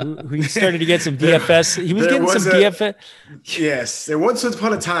some. Who he started to get some DFS. He was getting some DFS. Yes, there once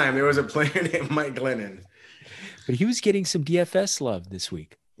upon a time there was a player named Mike Glennon, but he was getting some DFS love this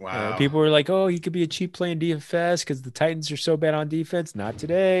week. Wow. People were like, "Oh, he could be a cheap play in DFS because the Titans are so bad on defense." Not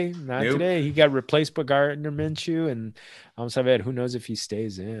today. Not today. He got replaced by Gardner Minshew, and who knows if he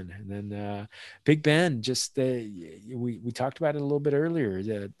stays in. And then Big Ben, just we talked about it a little bit earlier.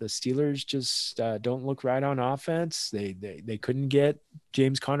 The Steelers just don't look right on offense. They couldn't get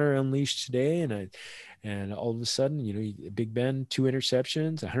James Conner unleashed today, and all of a sudden, Big Ben, 2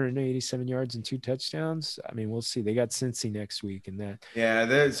 interceptions, 187 yards and 2 touchdowns. I mean, we'll see. They got Cincy next week, and that. Yeah,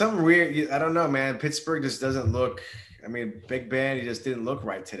 there's something weird. I don't know, man. Pittsburgh just doesn't look. I mean, Big Ben, he just didn't look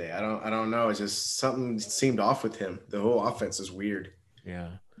right today. I don't know. It's just something seemed off with him. The whole offense is weird. Yeah.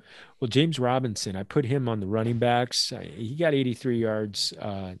 Well, James Robinson, I put him on the running backs. He got 83 yards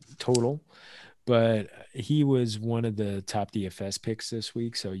total. But he was one of the top DFS picks this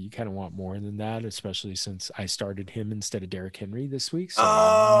week, so you kind of want more than that, especially since I started him instead of Derrick Henry this week.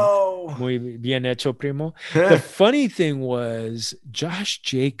 So, muy bien hecho, primo. The funny thing was Josh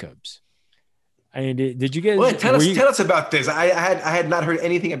Jacobs. I mean, did you guys? Well, tell us about this. I had not heard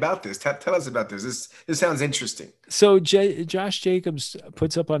anything about this. Tell us about this. This sounds interesting. So Josh Jacobs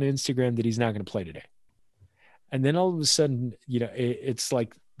puts up on Instagram that he's not going to play today, and then all of a sudden, it's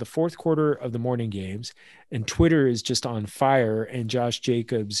like the fourth quarter of the morning games, and Twitter is just on fire, and Josh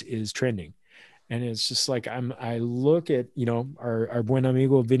Jacobs is trending. And it's just like, I look at, our buen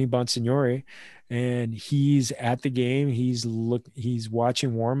amigo Vinny Bonsignore, and he's at the game. He's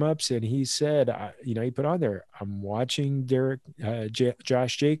watching warmups, and he said, he put on there, I'm watching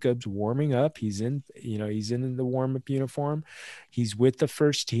Josh Jacobs warming up. He's in the warm-up uniform. He's with the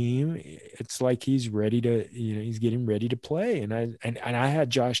first team. It's like he's ready to, he's getting ready to play. And I had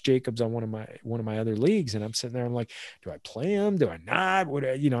Josh Jacobs on one of my other leagues, and I'm sitting there, I'm like, do I play him? Do I not?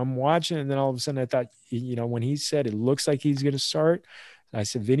 I'm watching, and then all of a sudden I thought, when he said it looks like he's going to start, I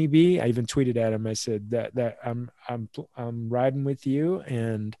said, Vinny B, I even tweeted at him. I said that I'm riding with you,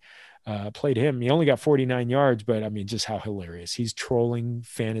 and played him. He only got 49 yards, but I mean, just how hilarious. He's trolling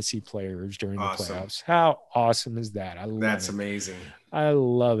fantasy players during the playoffs. How awesome is that? That's amazing. I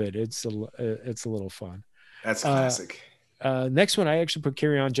love it. It's a little fun. That's classic. Next one, I actually put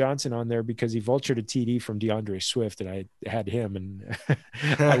Kerryon Johnson on there because he vultured a TD from DeAndre Swift, and I had him, and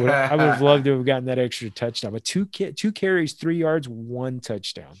I would have loved to have gotten that extra touchdown. But two carries, 3 yards, 1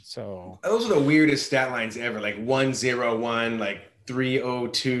 touchdown. So those are the weirdest stat lines ever. Like 101, like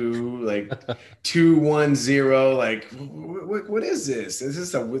 302, like 210. Like what is this? This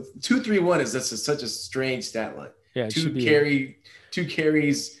is 231 is just such a strange stat line. Yeah, two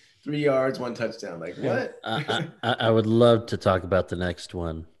carries. 3 yards, 1 touchdown. Like what? I would love to talk about the next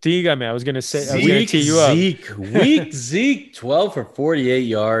one. I was going to say, I was going to tee you up. Zeke, 12 for 48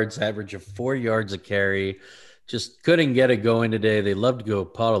 yards, average of 4 yards a carry. Just couldn't get it going today. They love to go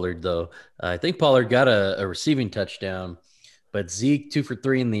Pollard, though. I think Pollard got a receiving touchdown, but Zeke 2 for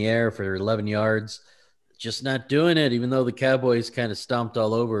 3 in the air for 11 yards. Just not doing it, even though the Cowboys kind of stomped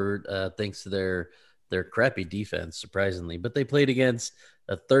all over thanks to their crappy defense, surprisingly. But they played against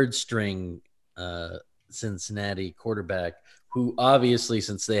a third-string Cincinnati quarterback who obviously,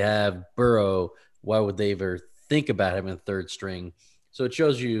 since they have Burrow, why would they ever think about having a third string? So it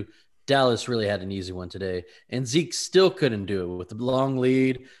shows you Dallas really had an easy one today. And Zeke still couldn't do it. With the long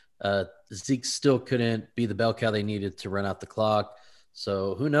lead, Zeke still couldn't be the bell cow they needed to run out the clock.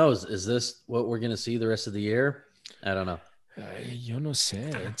 So who knows? Is this what we're going to see the rest of the year? I don't know. Yo no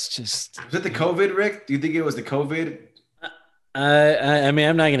sé. It's just... Was it the COVID, Rick? Do you think it was the COVID? I mean,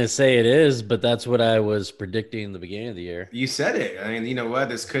 I'm not going to say it is, but that's what I was predicting in the beginning of the year. You said it. I mean, you know what?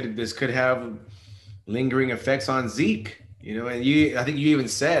 This could have lingering effects on Zeke. And I think you even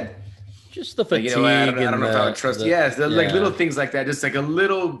said just the fatigue. I don't know if I would trust. Like little things like that. Just like a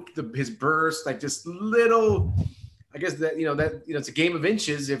little, his burst, like just little. I guess that it's a game of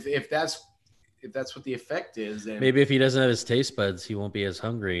inches. If that's what the effect is, then maybe if he doesn't have his taste buds, he won't be as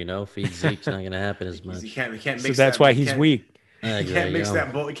hungry. Feed Zeke's not going to happen as much. He can't mix. So that's why he's weak. He can't mix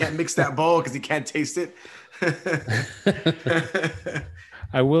that bowl. He can't mix that bowl because he can't taste it.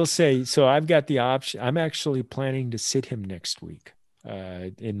 I will say, so I've got the option. I'm actually planning to sit him next week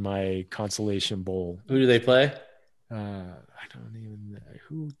in my consolation bowl. Who do they play? I don't even.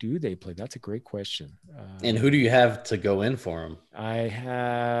 Who do they play? That's a great question. And who do you have to go in for him? I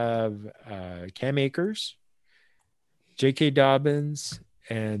have Cam Akers, J.K. Dobbins,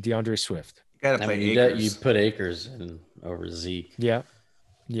 and DeAndre Swift. Gotta I play mean, Akers. you put Akers in over Zeke. Yeah.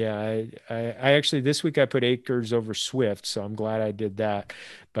 Yeah, I actually this week I put Akers over Swift, so I'm glad I did that.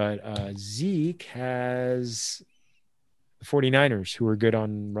 But Zeke has the 49ers who are good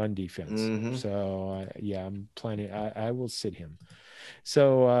on run defense. Mhm. So yeah, I'm planning. I will sit him.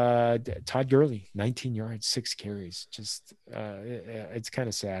 So Todd Gurley, 19 yards, 6 carries. Just it's kind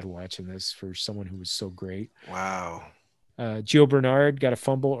of sad watching this for someone who was so great. Wow. Gio Bernard got a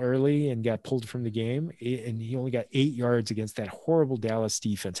fumble early and got pulled from the game, and he only got 8 yards against that horrible Dallas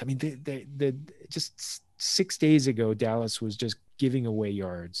defense. I mean, they just 6 days ago, Dallas was just giving away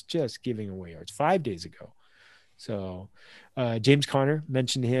yards, 5 days ago. So James Conner,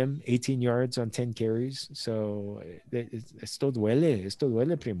 mentioned him, 18 yards on 10 carries. So esto duele,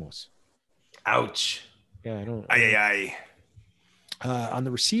 primos. Ouch. Yeah, I don't. Ay, ay, ay. On the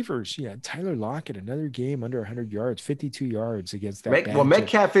receivers, yeah, Tyler Lockett, another game under 100 yards, 52 yards against that.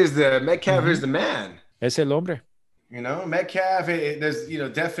 Metcalf is the man. Es el hombre. You know, Metcalf. There's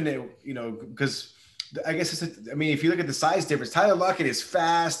definite because I guess if you look at the size difference, Tyler Lockett is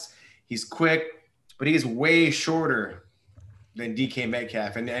fast, he's quick, but he is way shorter than DK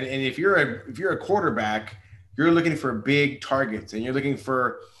Metcalf. And if you're a quarterback, you're looking for big targets and you're looking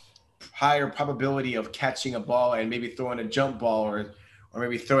for higher probability of catching a ball and maybe throwing a jump ball or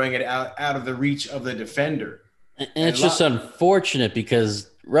maybe throwing it out of the reach of the defender. And it's just unfortunate because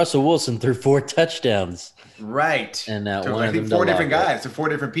Russell Wilson threw 4 touchdowns. Right. And that so one I think 4 different guys. So 4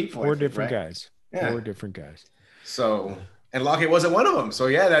 different people. 4 different right? guys. Yeah. 4 different guys. So, and Lockett wasn't one of them. So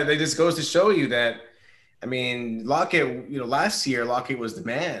yeah, that just goes to show you that. I mean, Lockett, last year Lockett was the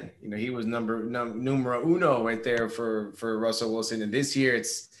man. He was numero uno right there for Russell Wilson. And this year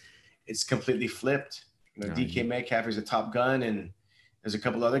it's completely flipped. DK Metcalf is a top gun, and there's a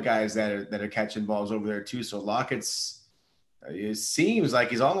couple other guys that are catching balls over there too. So Lockett's, it seems like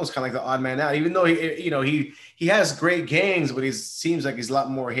he's almost kind of like the odd man out, even though he has great games, but he seems like he's a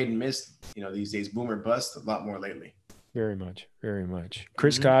lot more hit and miss. These days, boomer bust a lot more lately. Very much, very much.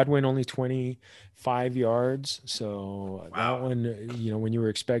 Chris Godwin only 25 yards. So that one, when you were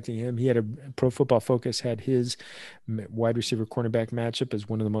expecting him, he had a Pro Football Focus had his wide receiver cornerback matchup as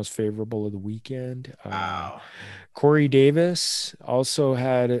one of the most favorable of the weekend. Wow. Corey Davis also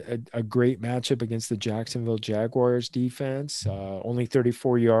had a great matchup against the Jacksonville Jaguars defense. Only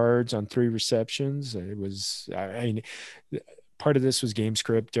 34 yards on 3 receptions. It was, part of this was game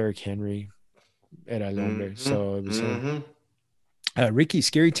script, Derrick Henry. Era el hombre. So it was Ricky,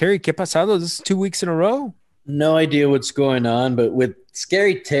 Scary Terry, ¿qué pasado? This is 2 weeks in a row. No idea what's going on, but with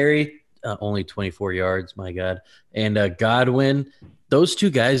Scary Terry, only 24 yards, my God, and Godwin, those 2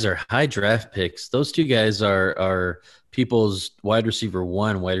 guys are high draft picks. Those 2 guys are people's wide receiver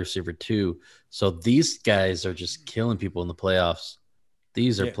 1, wide receiver 2. So these guys are just killing people in the playoffs.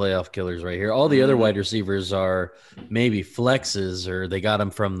 These are playoff killers right here. All the other wide receivers are maybe flexes or they got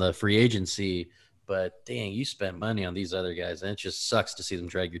them from the free agency. But, dang, you spent money on these other guys, and it just sucks to see them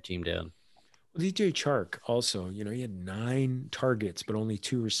drag your team down. Well, DJ Chark also, he had 9 targets, but only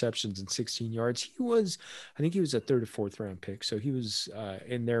 2 receptions and 16 yards. I think he was a 3rd or 4th round pick. So he was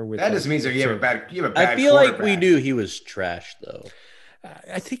in there with. That just means that you have a bad I feel like we knew he was trash, though.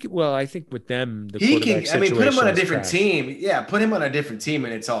 I think with them, the quarterback situation put him on a different team. Yeah, put him on a different team,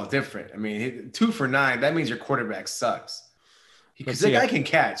 and it's all different. 2 for 9. That means your quarterback sucks. Because the guy can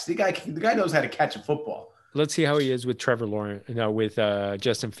catch. The guy knows how to catch a football. Let's see how he is with Trevor Lawrence. With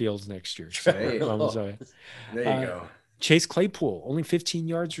Justin Fields next year. There you go. Chase Claypool, only 15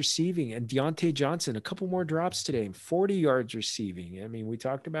 yards receiving, and Deontay Johnson, a couple more drops today, 40 yards receiving. We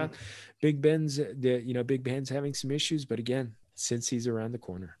talked about Big Ben's having some issues, but again, since he's around the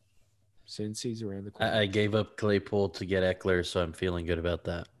corner. I gave up Claypool to get Eckler, so I'm feeling good about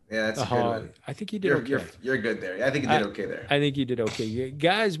that. Yeah, that's a good one. I think you did okay. You're good there. I think you did okay there. I think you did okay.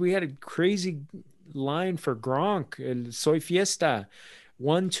 Guys, we had a crazy line for Gronk. Soy Fiesta.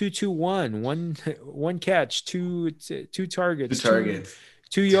 1-2-2-1. One catch, two targets.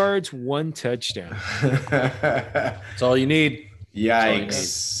 2 yards, 1 touchdown. That's all you need.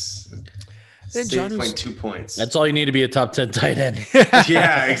 Yikes. 6.2 points. That's all you need to be a top 10 tight end.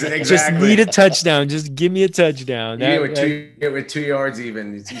 Yeah, exactly. Just need a touchdown. Just give me a touchdown. With 2 yards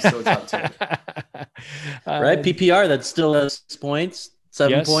even, he's still top 10. Right? PPR, that's still 6 points,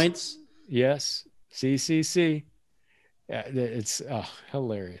 7 points. Yes. CCC. Yeah, it's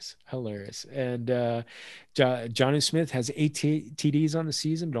hilarious. And Jonnu Smith has 8 TDs on the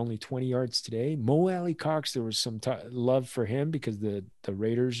season, but only 20 yards today. Mo Alley Cox, there was some love for him because the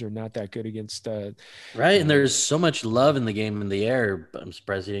Raiders are not that good against. Right, and there's so much love in the game in the air, but I'm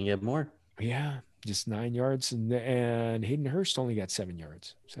surprised he didn't get more. Yeah, just 9 yards, and Hayden Hurst only got 7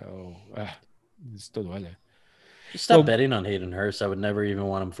 yards. So Esto duele. Stop betting on Hayden Hurst. I would never even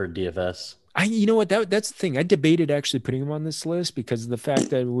want him for DFS. You know what? That's the thing. I debated actually putting him on this list because of the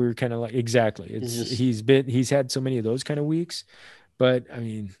fact that we're kind of like exactly. He's had so many of those kind of weeks, but I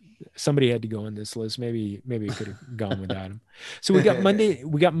mean, somebody had to go on this list. Maybe it could have gone without him. So we got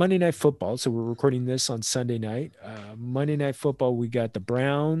Monday Night Football. So we're recording this on Sunday night. Monday Night Football. We got the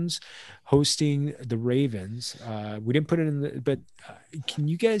Browns hosting the Ravens. We didn't put it in but can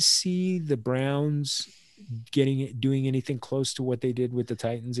you guys see the Browns doing anything close to what they did with the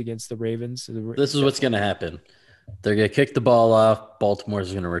Titans against the Ravens? This is what's going to happen. They're going to kick the ball off.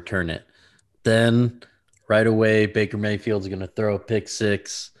 Baltimore's going to return it. Then right away, Baker Mayfield's going to throw a pick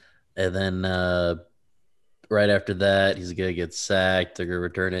six. And then right after that, he's going to get sacked. They're going to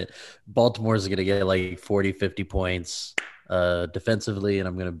return it. Baltimore's going to get like 40, 50 points defensively. And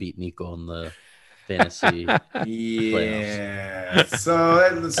I'm going to beat Nico in the fantasy playoffs.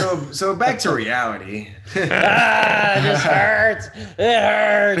 So back to reality. It just hurts. It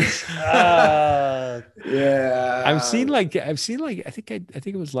hurts. Yeah. I've seen like I think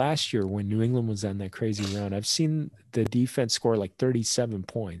it was last year when New England was on that crazy run. I've seen the defense score like 37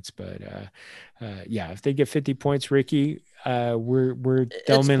 points, but yeah, if they get 50 points, Ricky, we're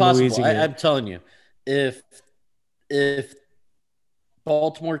Delman losing it. I'm telling you, if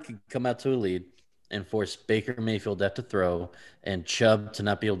Baltimore could come out to a lead and force Baker Mayfield to have to throw and Chubb to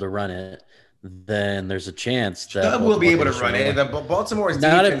not be able to run it, then there's a chance that Chubb will be able to run it. Baltimore's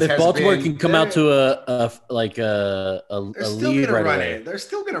not defense if Baltimore can come out to a lead right away. They're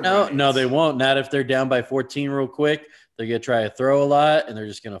still gonna run it. No, they won't. Not if they're down by 14 real quick. They're gonna try to throw a lot and they're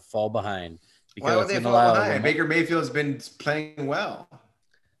just gonna fall behind. Why would they fall behind? Baker Mayfield's been playing well.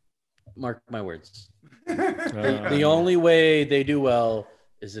 Mark my words. The only way they do well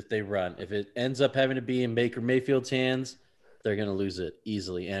is if they run. If it ends up having to be in Baker Mayfield's hands, they're going to lose it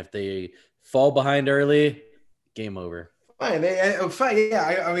easily. And if they fall behind early, game over. Fine.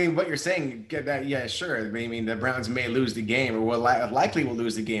 Yeah. I mean, what you're saying, get that. Yeah, sure. I mean, the Browns may lose the game, or likely will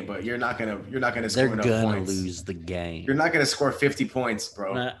lose the game, but you're not gonna score enough points. They're gonna lose the game. You're not gonna score 50 points,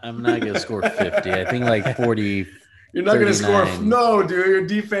 bro. I'm not gonna score 50. I think like 40. You're not gonna score. No, dude. Your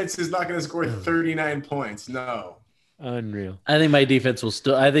defense is not gonna score 39 points. No. Unreal. I think my defense will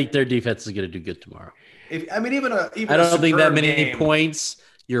still. I think their defense is gonna do good tomorrow. I don't think that many points.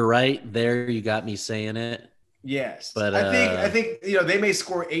 You're right there. You got me saying it. Yes, but I think they may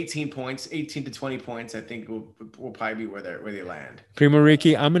score 18 points, 18 to 20 points. I think will probably be where they land. Primo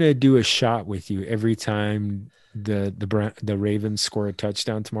Ricky, I'm gonna do a shot with you every time the Ravens score a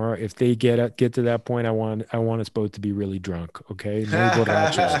touchdown tomorrow. If they get to that point, I want us both to be really drunk. Okay, muy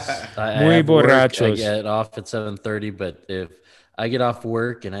borrachos. Muy borrachos. I get off at 7:30, but if I get off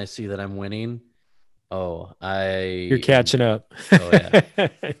work and I see that I'm winning. You're catching up. Oh, yeah.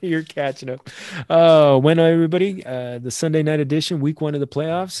 You're catching up. Bueno, everybody, the Sunday night edition, week 1 of the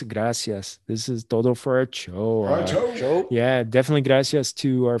playoffs. Gracias. This is todo for our show. Yeah, definitely gracias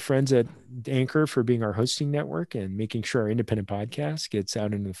to our friends at Anchor for being our hosting network and making sure our independent podcast gets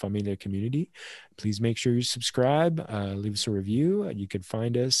out into the Familia community. Please make sure you subscribe, leave us a review. You can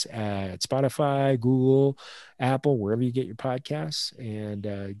find us at Spotify, Google, Apple, wherever you get your podcasts. And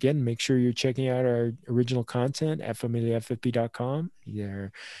again, make sure you're checking out our original content at familiaffb.com.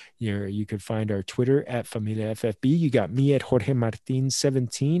 You can find our Twitter at familiaffb. You got me at Jorge Martin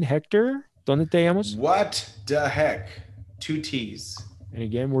 17. Hector, ¿dónde te llamos? What the heck? 2 T's. And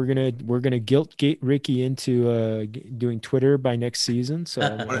again, we're gonna guilt Ricky into doing Twitter by next season. So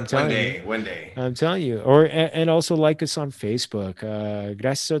one day. I'm telling you. And also like us on Facebook.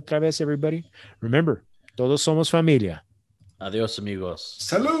 Gracias otra vez, everybody. Remember, todos somos familia. Adiós, amigos.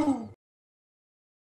 Salud.